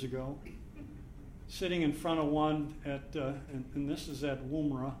 many years ago, sitting in front of one and this is at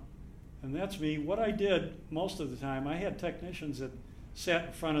Woomera, and that's me. What I did most of the time, I had technicians that sat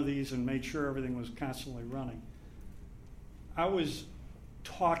in front of these and made sure everything was constantly running. I was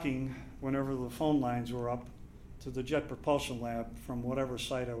talking whenever the phone lines were up to the Jet Propulsion Lab from whatever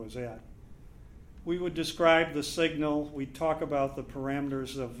site I was at. We would describe the signal. We'd talk about the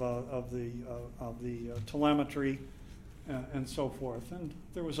parameters of the telemetry and so forth. And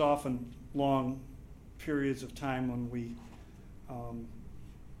there was often long periods of time when we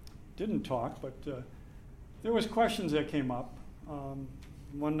didn't talk, but there was questions that came up.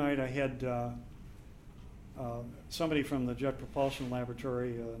 one night I had somebody from the Jet Propulsion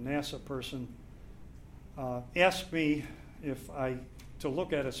Laboratory, a NASA person, asked me to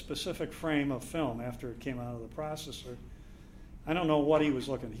look at a specific frame of film after it came out of the processor. I don't know what he was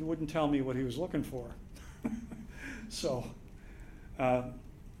looking. He wouldn't tell me what he was looking for. So I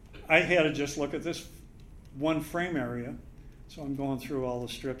had to just look at this one frame area. So I'm going through all the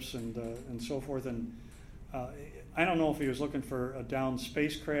strips and so forth. And I don't know if he was looking for a downed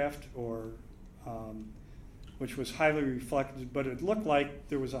spacecraft or which was highly reflected, but it looked like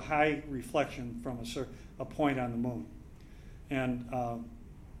there was a high reflection from a point on the moon. And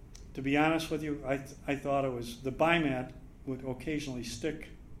to be honest with you, I thought it was the BIMAT would occasionally stick,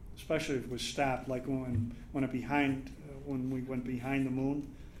 especially if it was stopped, like when we went behind the moon.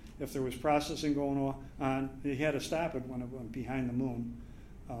 If there was processing going on, they had to stop it when it went behind the moon,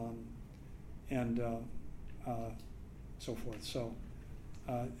 and so forth. So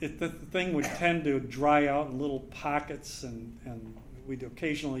the thing would tend to dry out in little pockets, and we'd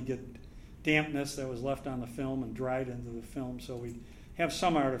occasionally get dampness that was left on the film and dried into the film. So we'd have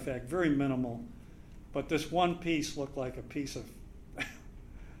some artifact, very minimal. But this one piece looked like a piece of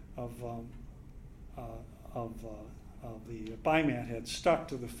the BIMAT had stuck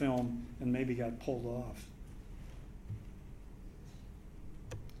to the film and maybe got pulled off.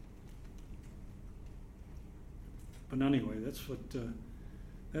 But anyway, that's what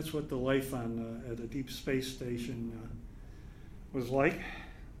the life on at a deep space station was like.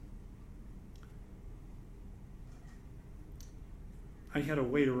 I had to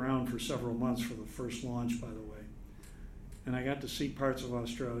wait around for several months for the first launch, by the way. And I got to see parts of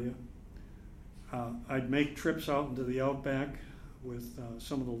Australia. I'd make trips out into the outback with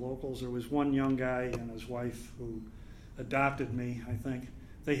some of the locals. There was one young guy and his wife who adopted me, I think.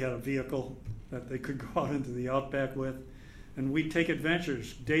 They had a vehicle that they could go out into the outback with. And we'd take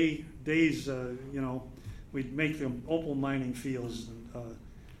adventures, days, we'd make them opal mining fields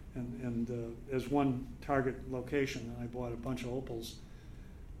and as one target location. And I bought a bunch of opals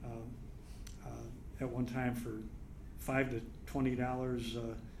at one time for $5 to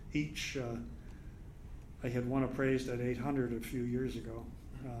 $20 each. I had one appraised at $800 a few years ago.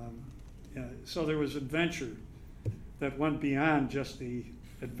 So there was adventure that went beyond just the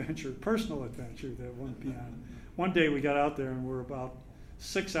adventure, personal adventure that went beyond. One day we got out there and we're about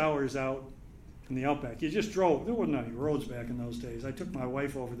 6 hours out in the outback. You just drove. There wasn't any roads back in those days. I took my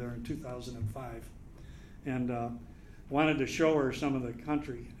wife over there in 2005 and wanted to show her some of the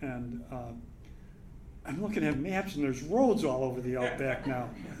country. And I'm looking at maps and there's roads all over the outback now.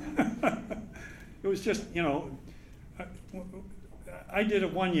 It was just, I did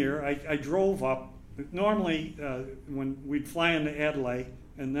it one year. I drove up. Normally, when we'd fly into Adelaide,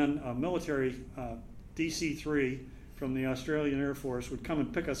 and then a military DC-3 from the Australian Air Force would come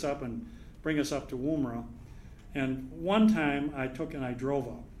and pick us up and bring us up to Woomera. And one time I took and I drove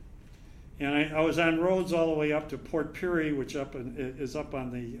up. And I was on roads all the way up to Port Pirie, which is up on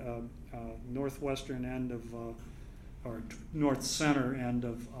the northwestern end of, or north center end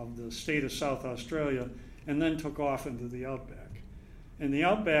of the state of South Australia, and then took off into the outback. In the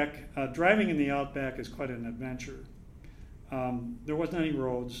outback, driving in the outback is quite an adventure. There wasn't any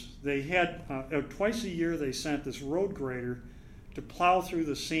roads. They had, twice a year they sent this road grader to plow through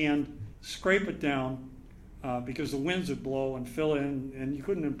the sand, scrape it down, because the winds would blow and fill in, and you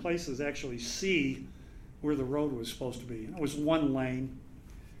couldn't in places actually see where the road was supposed to be. It was one lane,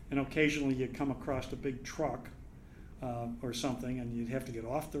 and occasionally you'd come across a big truck or something, and you'd have to get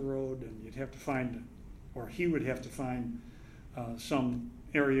off the road, and you'd have to find, or he would have to find some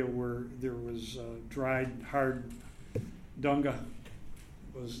area where there was dried, hard dunga,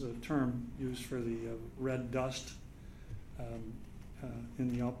 was the term used for the red dust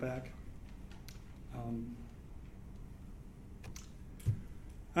in the outback.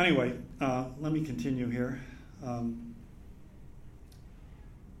 Anyway, let me continue here.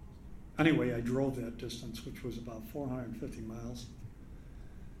 Anyway, I drove that distance, which was about 450 miles,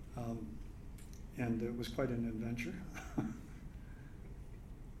 and it was quite an adventure.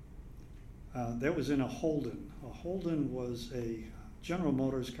 That was in a Holden. A Holden was a General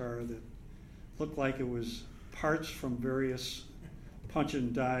Motors car that looked like it was parts from various punch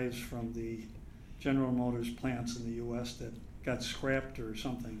and dies from the General Motors plants in the U.S. that got scrapped or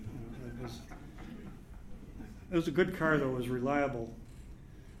something. It was a good car, though. It was reliable.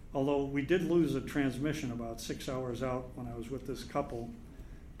 Although we did lose a transmission about 6 hours out when I was with this couple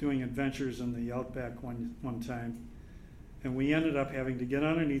doing adventures in the outback one time. And we ended up having to get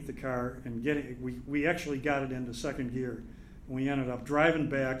underneath the car and get it. We actually got it into second gear. And we ended up driving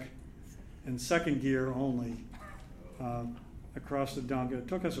back in second gear only across the Dunga. It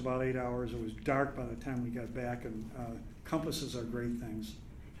took us about 8 hours. It was dark by the time we got back, and compasses are great things.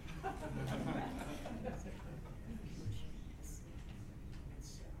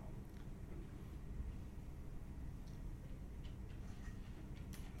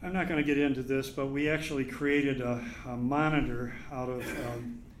 I'm not going to get into this, but we actually created a monitor out of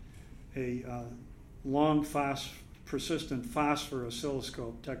a long persistent phosphor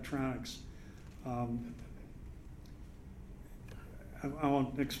oscilloscope, Tektronix. I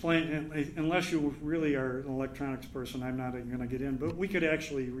won't explain, unless you really are an electronics person, I'm not even going to get in, but we could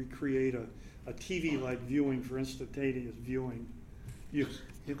actually recreate a TV-like viewing for instantaneous viewing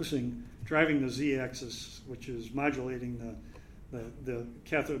using driving the Z-axis, which is modulating the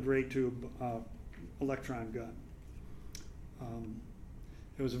cathode ray tube electron gun.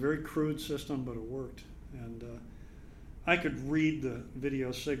 It was a very crude system, but it worked. And I could read the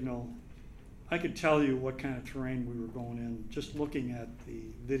video signal. I could tell you what kind of terrain we were going in just looking at the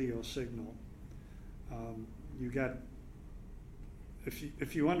video signal.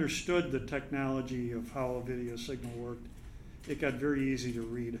 If you understood the technology of how a video signal worked, it got very easy to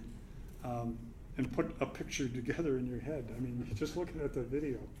read and put a picture together in your head. I mean, just looking at the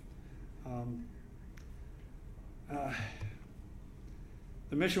video.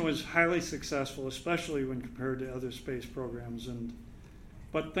 The mission was highly successful, especially when compared to other space programs,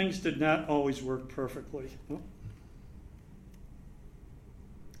 but things did not always work perfectly.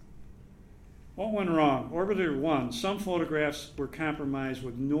 What went wrong? Orbiter 1, some photographs were compromised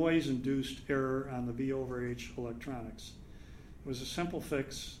with noise-induced error on the V/H electronics. It was a simple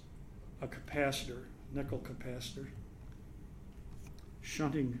fix, a capacitor, nickel capacitor,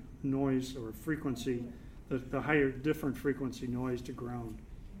 shunting noise or frequency, the higher different frequency noise to ground.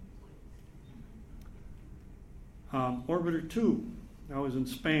 Orbiter 2, I was in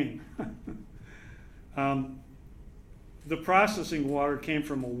Spain. The processing water came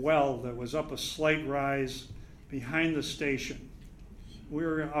from a well that was up a slight rise behind the station. We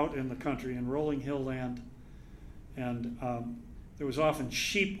were out in the country in rolling hill land, and there was often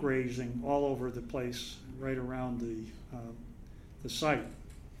sheep grazing all over the place right around the site.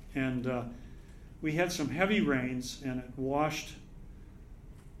 And we had some heavy rains, and it washed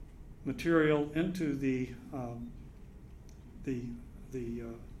material into the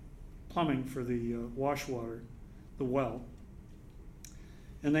plumbing for the wash water, the well.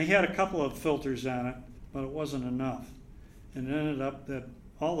 And they had a couple of filters on it, but it wasn't enough. And it ended up that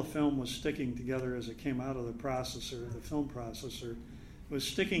all the film was sticking together as it came out of the processor, the film processor. It was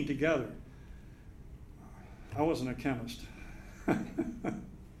sticking together. I wasn't a chemist.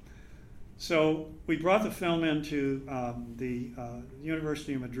 So we brought the film into the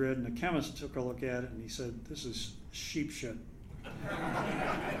University of Madrid, and the chemist took a look at it, and he said, "This is sheep shit."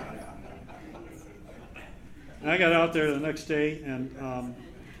 And I got out there the next day, and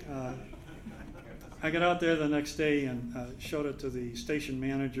showed it to the station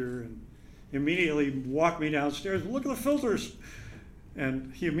manager, and immediately walked me downstairs. "Look at the filters!"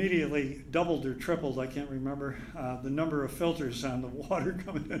 And he immediately doubled or tripled, I can't remember, the number of filters on the water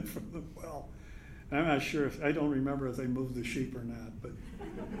coming in from the well. And I'm not sure I don't remember if they moved the sheep or not, but.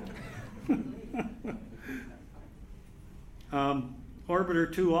 Orbiter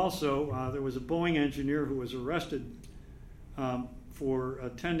 2 also, there was a Boeing engineer who was arrested for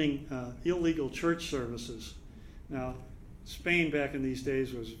attending illegal church services. Now, Spain back in these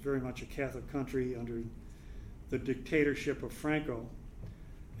days was very much a Catholic country under the dictatorship of Franco,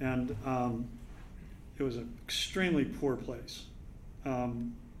 and it was an extremely poor place. I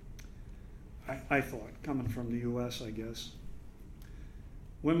thought, coming from the U.S., I guess.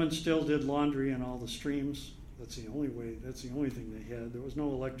 Women still did laundry in all the streams. That's the only thing they had. There was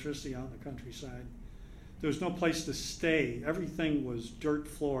no electricity out in the countryside. There was no place to stay. Everything was dirt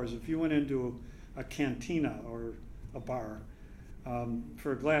floors. If you went into a cantina or a bar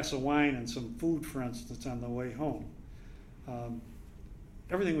for a glass of wine and some food, for instance, on the way home,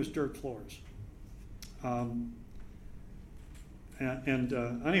 everything was dirt floors.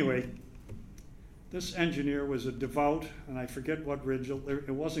 Anyway, this engineer was a devout, and I forget what religion, it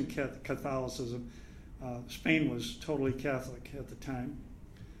wasn't Catholicism. Spain was totally Catholic at the time,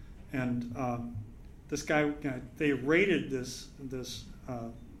 and this guy, they raided this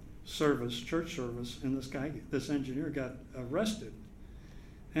church service, and this engineer got arrested,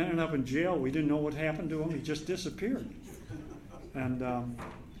 ended up in jail. We didn't know what happened to him. He just disappeared, and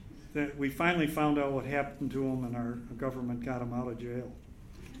we finally found out what happened to him, and our government got him out of jail.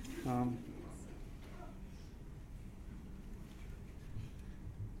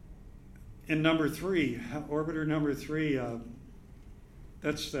 In number 3, orbiter number 3,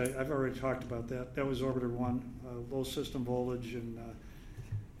 I've already talked about that. That was Orbiter 1, low system voltage, and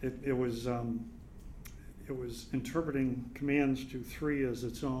it was interpreting commands to 3 as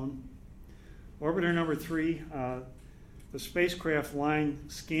its own. Orbiter number 3, the spacecraft line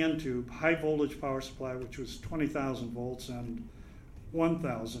scan tube, high voltage power supply, which was 20,000 volts and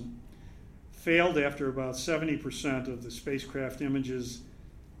 1,000, failed after about 70% of the spacecraft images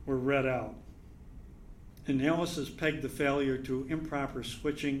were read out. Analysis pegged the failure to improper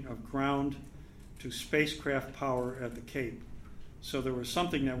switching of ground to spacecraft power at the Cape. So there was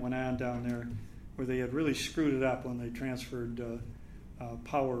something that went on down there where they had really screwed it up when they transferred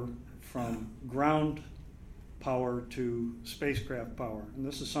power from ground power to spacecraft power. And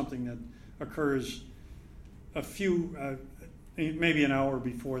this is something that occurs maybe an hour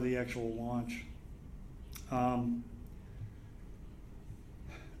before the actual launch.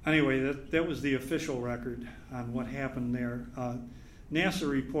 Anyway, that was the official record on what happened there. NASA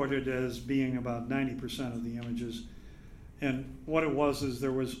reported as being about 90% of the images. And what it was is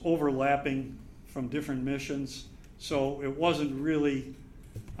there was overlapping from different missions. So it wasn't really,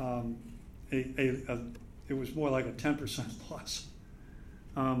 it was more like a 10% loss.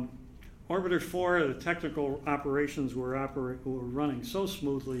 Orbiter 4, the technical operations were running so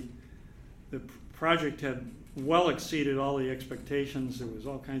smoothly. The project had well exceeded all the expectations. There was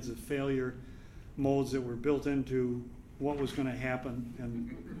all kinds of failure modes that were built into what was going to happen.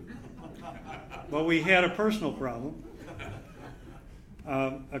 But we had a personal problem.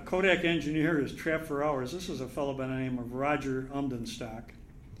 A Kodak engineer is trapped for hours. This is a fellow by the name of Roger Umdenstock.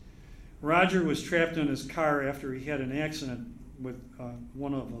 Roger was trapped in his car after he had an accident with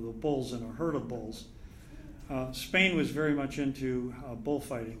one of the bulls in a herd of bulls. Spain was very much into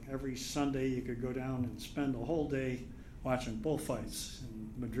bullfighting. Every Sunday you could go down and spend a whole day watching bullfights in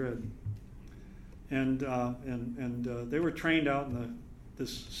Madrid. And they were trained out in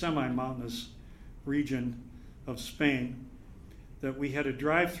this semi-mountainous region of Spain that we had to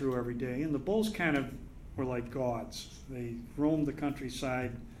drive through every day. And the bulls kind of were like gods. They roamed the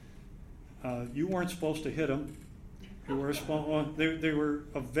countryside. You weren't supposed to hit them. They were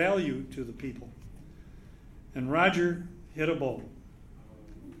of value to the people. And Roger hit a bull.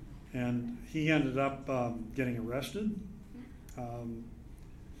 And he ended up getting arrested. And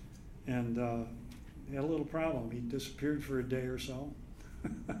he had a little problem. He disappeared for a day or so.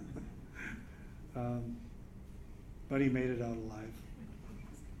 But he made it out alive.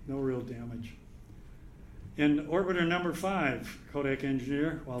 No real damage. In orbiter number 5, Kodak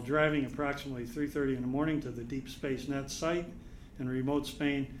engineer, while driving approximately 3:30 in the morning to the Deep Space Net site in remote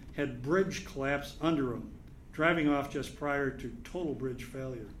Spain, had bridge collapse under him, driving off just prior to total bridge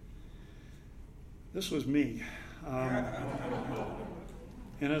failure. This was me. And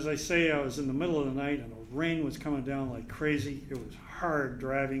as I say, I was in the middle of the night and the rain was coming down like crazy. It was hard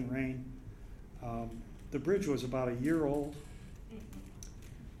driving rain. The bridge was about a year old.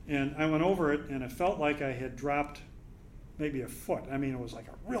 And I went over it, and it felt like I had dropped maybe a foot. I mean, it was like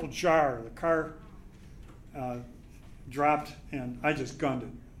a real jar. The car dropped, and I just gunned it.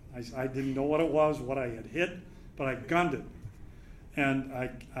 I didn't know what it was, what I had hit, but I gunned it. And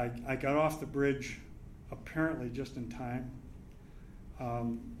I got off the bridge apparently just in time.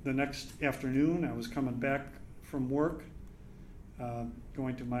 The next afternoon, I was coming back from work,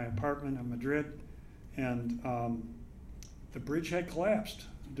 going to my apartment in Madrid, and the bridge had collapsed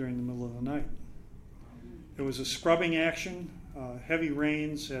during the middle of the night. It was a scrubbing action. Heavy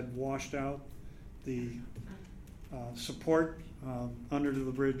rains had washed out the support under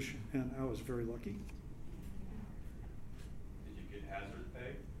the bridge, and I was very lucky. Did you get hazard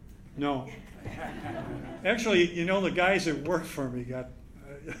pay? No. Actually, the guys that worked for me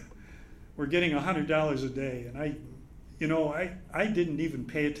were getting $100 a day, and I didn't even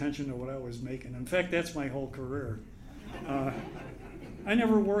pay attention to what I was making. In fact, that's my whole career. I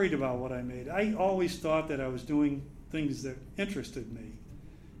never worried about what I made. I always thought that I was doing things that interested me.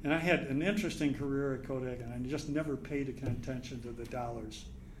 And I had an interesting career at Kodak, and I just never paid attention to the dollars.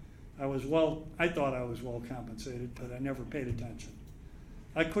 I thought I was well compensated, but I never paid attention.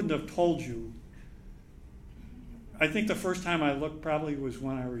 I couldn't have told you. I think the first time I looked probably was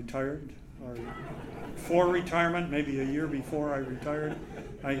when I retired, or for retirement, maybe a year before I retired.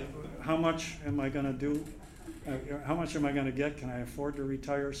 How much am I going to do? How much am I going to get? Can I afford to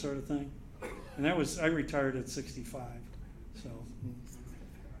retire, sort of thing? And I retired at 65. So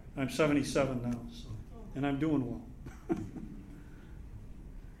I'm 77 now, and I'm doing well.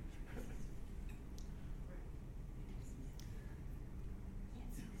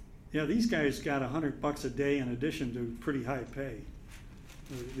 Yeah, these guys got $100 a day in addition to pretty high pay.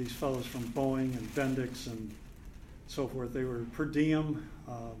 These fellows from Boeing and Bendix and so forth. They were per diem.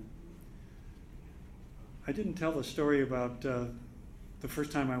 I didn't tell the story about the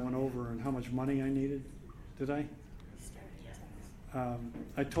first time I went over and how much money I needed, did I?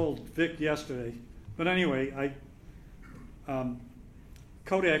 I told Vic yesterday, but anyway,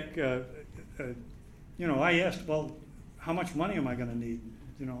 Kodak, I asked, well, how much money am I going to need?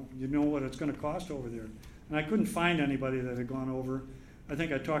 You know what it's going to cost over there. And I couldn't find anybody that had gone over. I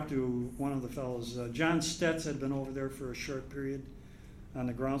think I talked to one of the fellows. John Stetz had been over there for a short period on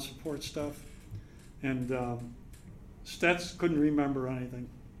the ground support stuff. And Stetz couldn't remember anything.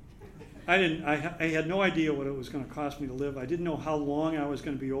 I had no idea what it was going to cost me to live. I didn't know how long I was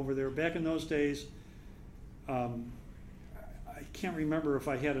going to be over there. Back in those days, I can't remember if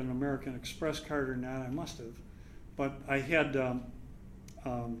I had an American Express card or not. I must have. But I had,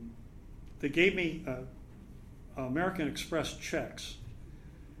 they gave me American Express checks.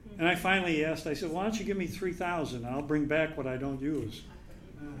 And I finally asked, I said, why don't you give me $3,000 and I'll bring back what I don't use.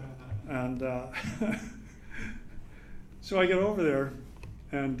 And so I get over there,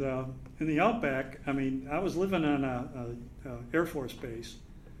 and in the outback, I was living on a Air Force base,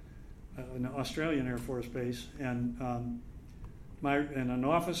 an Australian Air Force base, and in an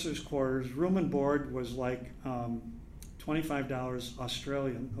officer's quarters, room and board was like $25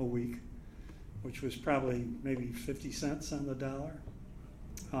 Australian a week, which was probably maybe 50 cents on the dollar.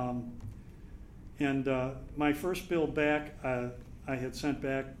 And my first bill back, I had sent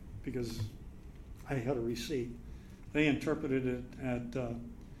back because I had a receipt. They interpreted it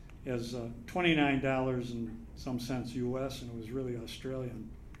as $29 and some cents US, and it was really Australian,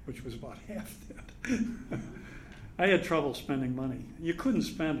 which was about half that. I had trouble spending money. You couldn't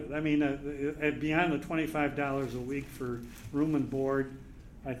spend it. Beyond the $25 a week for room and board,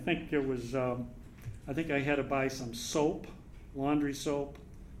 I think it was. I think I had to buy some soap, laundry soap,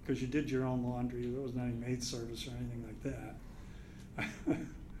 because you did your own laundry. There wasn't any maid service or anything like that.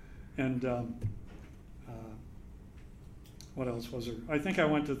 And what else was there? I think I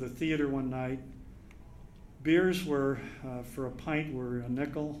went to the theater one night. Beers were, for a pint, were a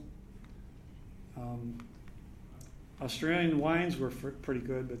nickel. Australian wines were pretty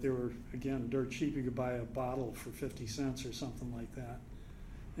good, but they were, again, dirt cheap. You could buy a bottle for 50 cents or something like that.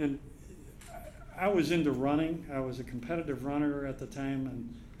 And I was into running. I was a competitive runner at the time,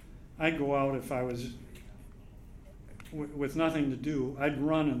 and I'd go out if I was with nothing to do. I'd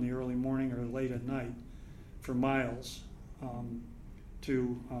run in the early morning or late at night for miles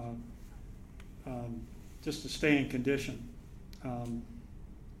just to stay in condition.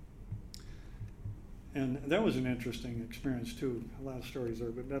 And that was an interesting experience too. A lot of stories there,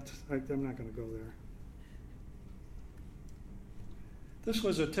 but I'm not going to go there. This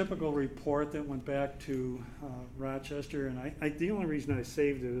was a typical report that went back to Rochester, and the only reason I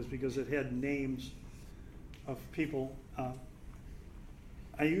saved it is because it had names of people.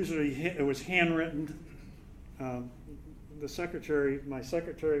 It was handwritten. My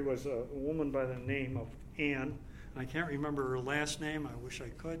secretary was a woman by the name of Ann. I can't remember her last name. I wish I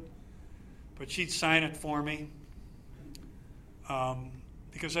could. But she'd sign it for me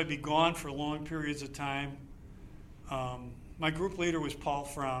because I'd be gone for long periods of time. My group leader was Paul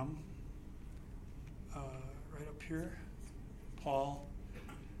Fromm, right up here. Paul.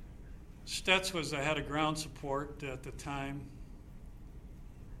 Stetz was the head of ground support at the time.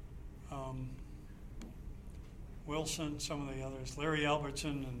 Wilson, some of the others. Larry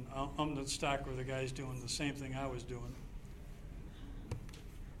Albertson and Umden Stock were the guys doing the same thing I was doing.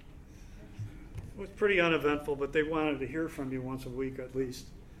 It was pretty uneventful, but they wanted to hear from you once a week at least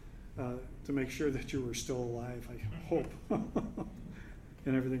to make sure that you were still alive, I hope,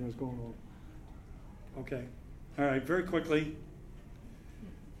 and everything was going well. Okay. All right, very quickly.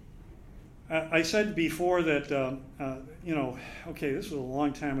 I said before that, okay, this was a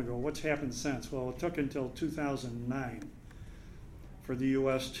long time ago. What's happened since? Well, it took until 2009 for the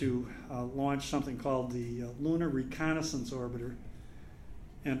U.S. to launch something called the Lunar Reconnaissance Orbiter.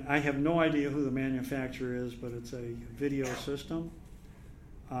 And I have no idea who the manufacturer is, but it's a video system.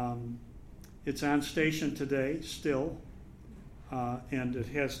 It's on station today still, and it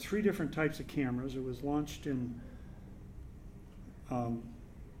has 3 different types of cameras. It was launched in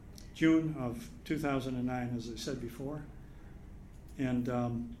June of 2009, as I said before. And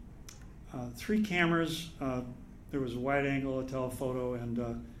 3 cameras. There was a wide angle, a telephoto,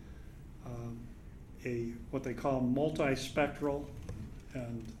 and a what they call multispectral,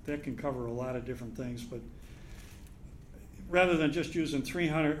 and that can cover a lot of different things. But rather than just using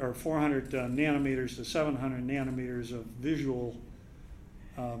 300 or 400 nanometers to 700 nanometers of visual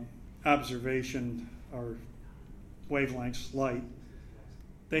observation or wavelengths, light,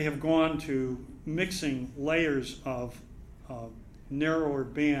 they have gone to mixing layers of narrower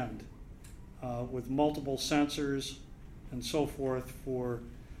band with multiple sensors and so forth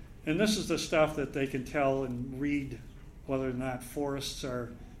and this is the stuff that they can tell and read whether or not forests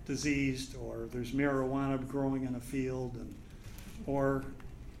are diseased or there's marijuana growing in a field, or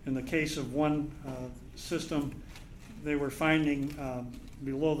in the case of one system, they were finding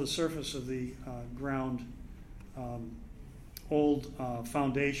below the surface of the ground old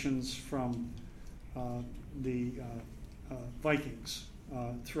foundations from the Vikings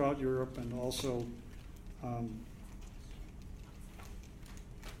throughout Europe and also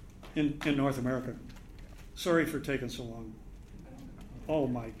in North America. Sorry for taking so long. Oh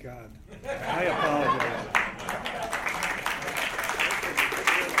my God. I apologize.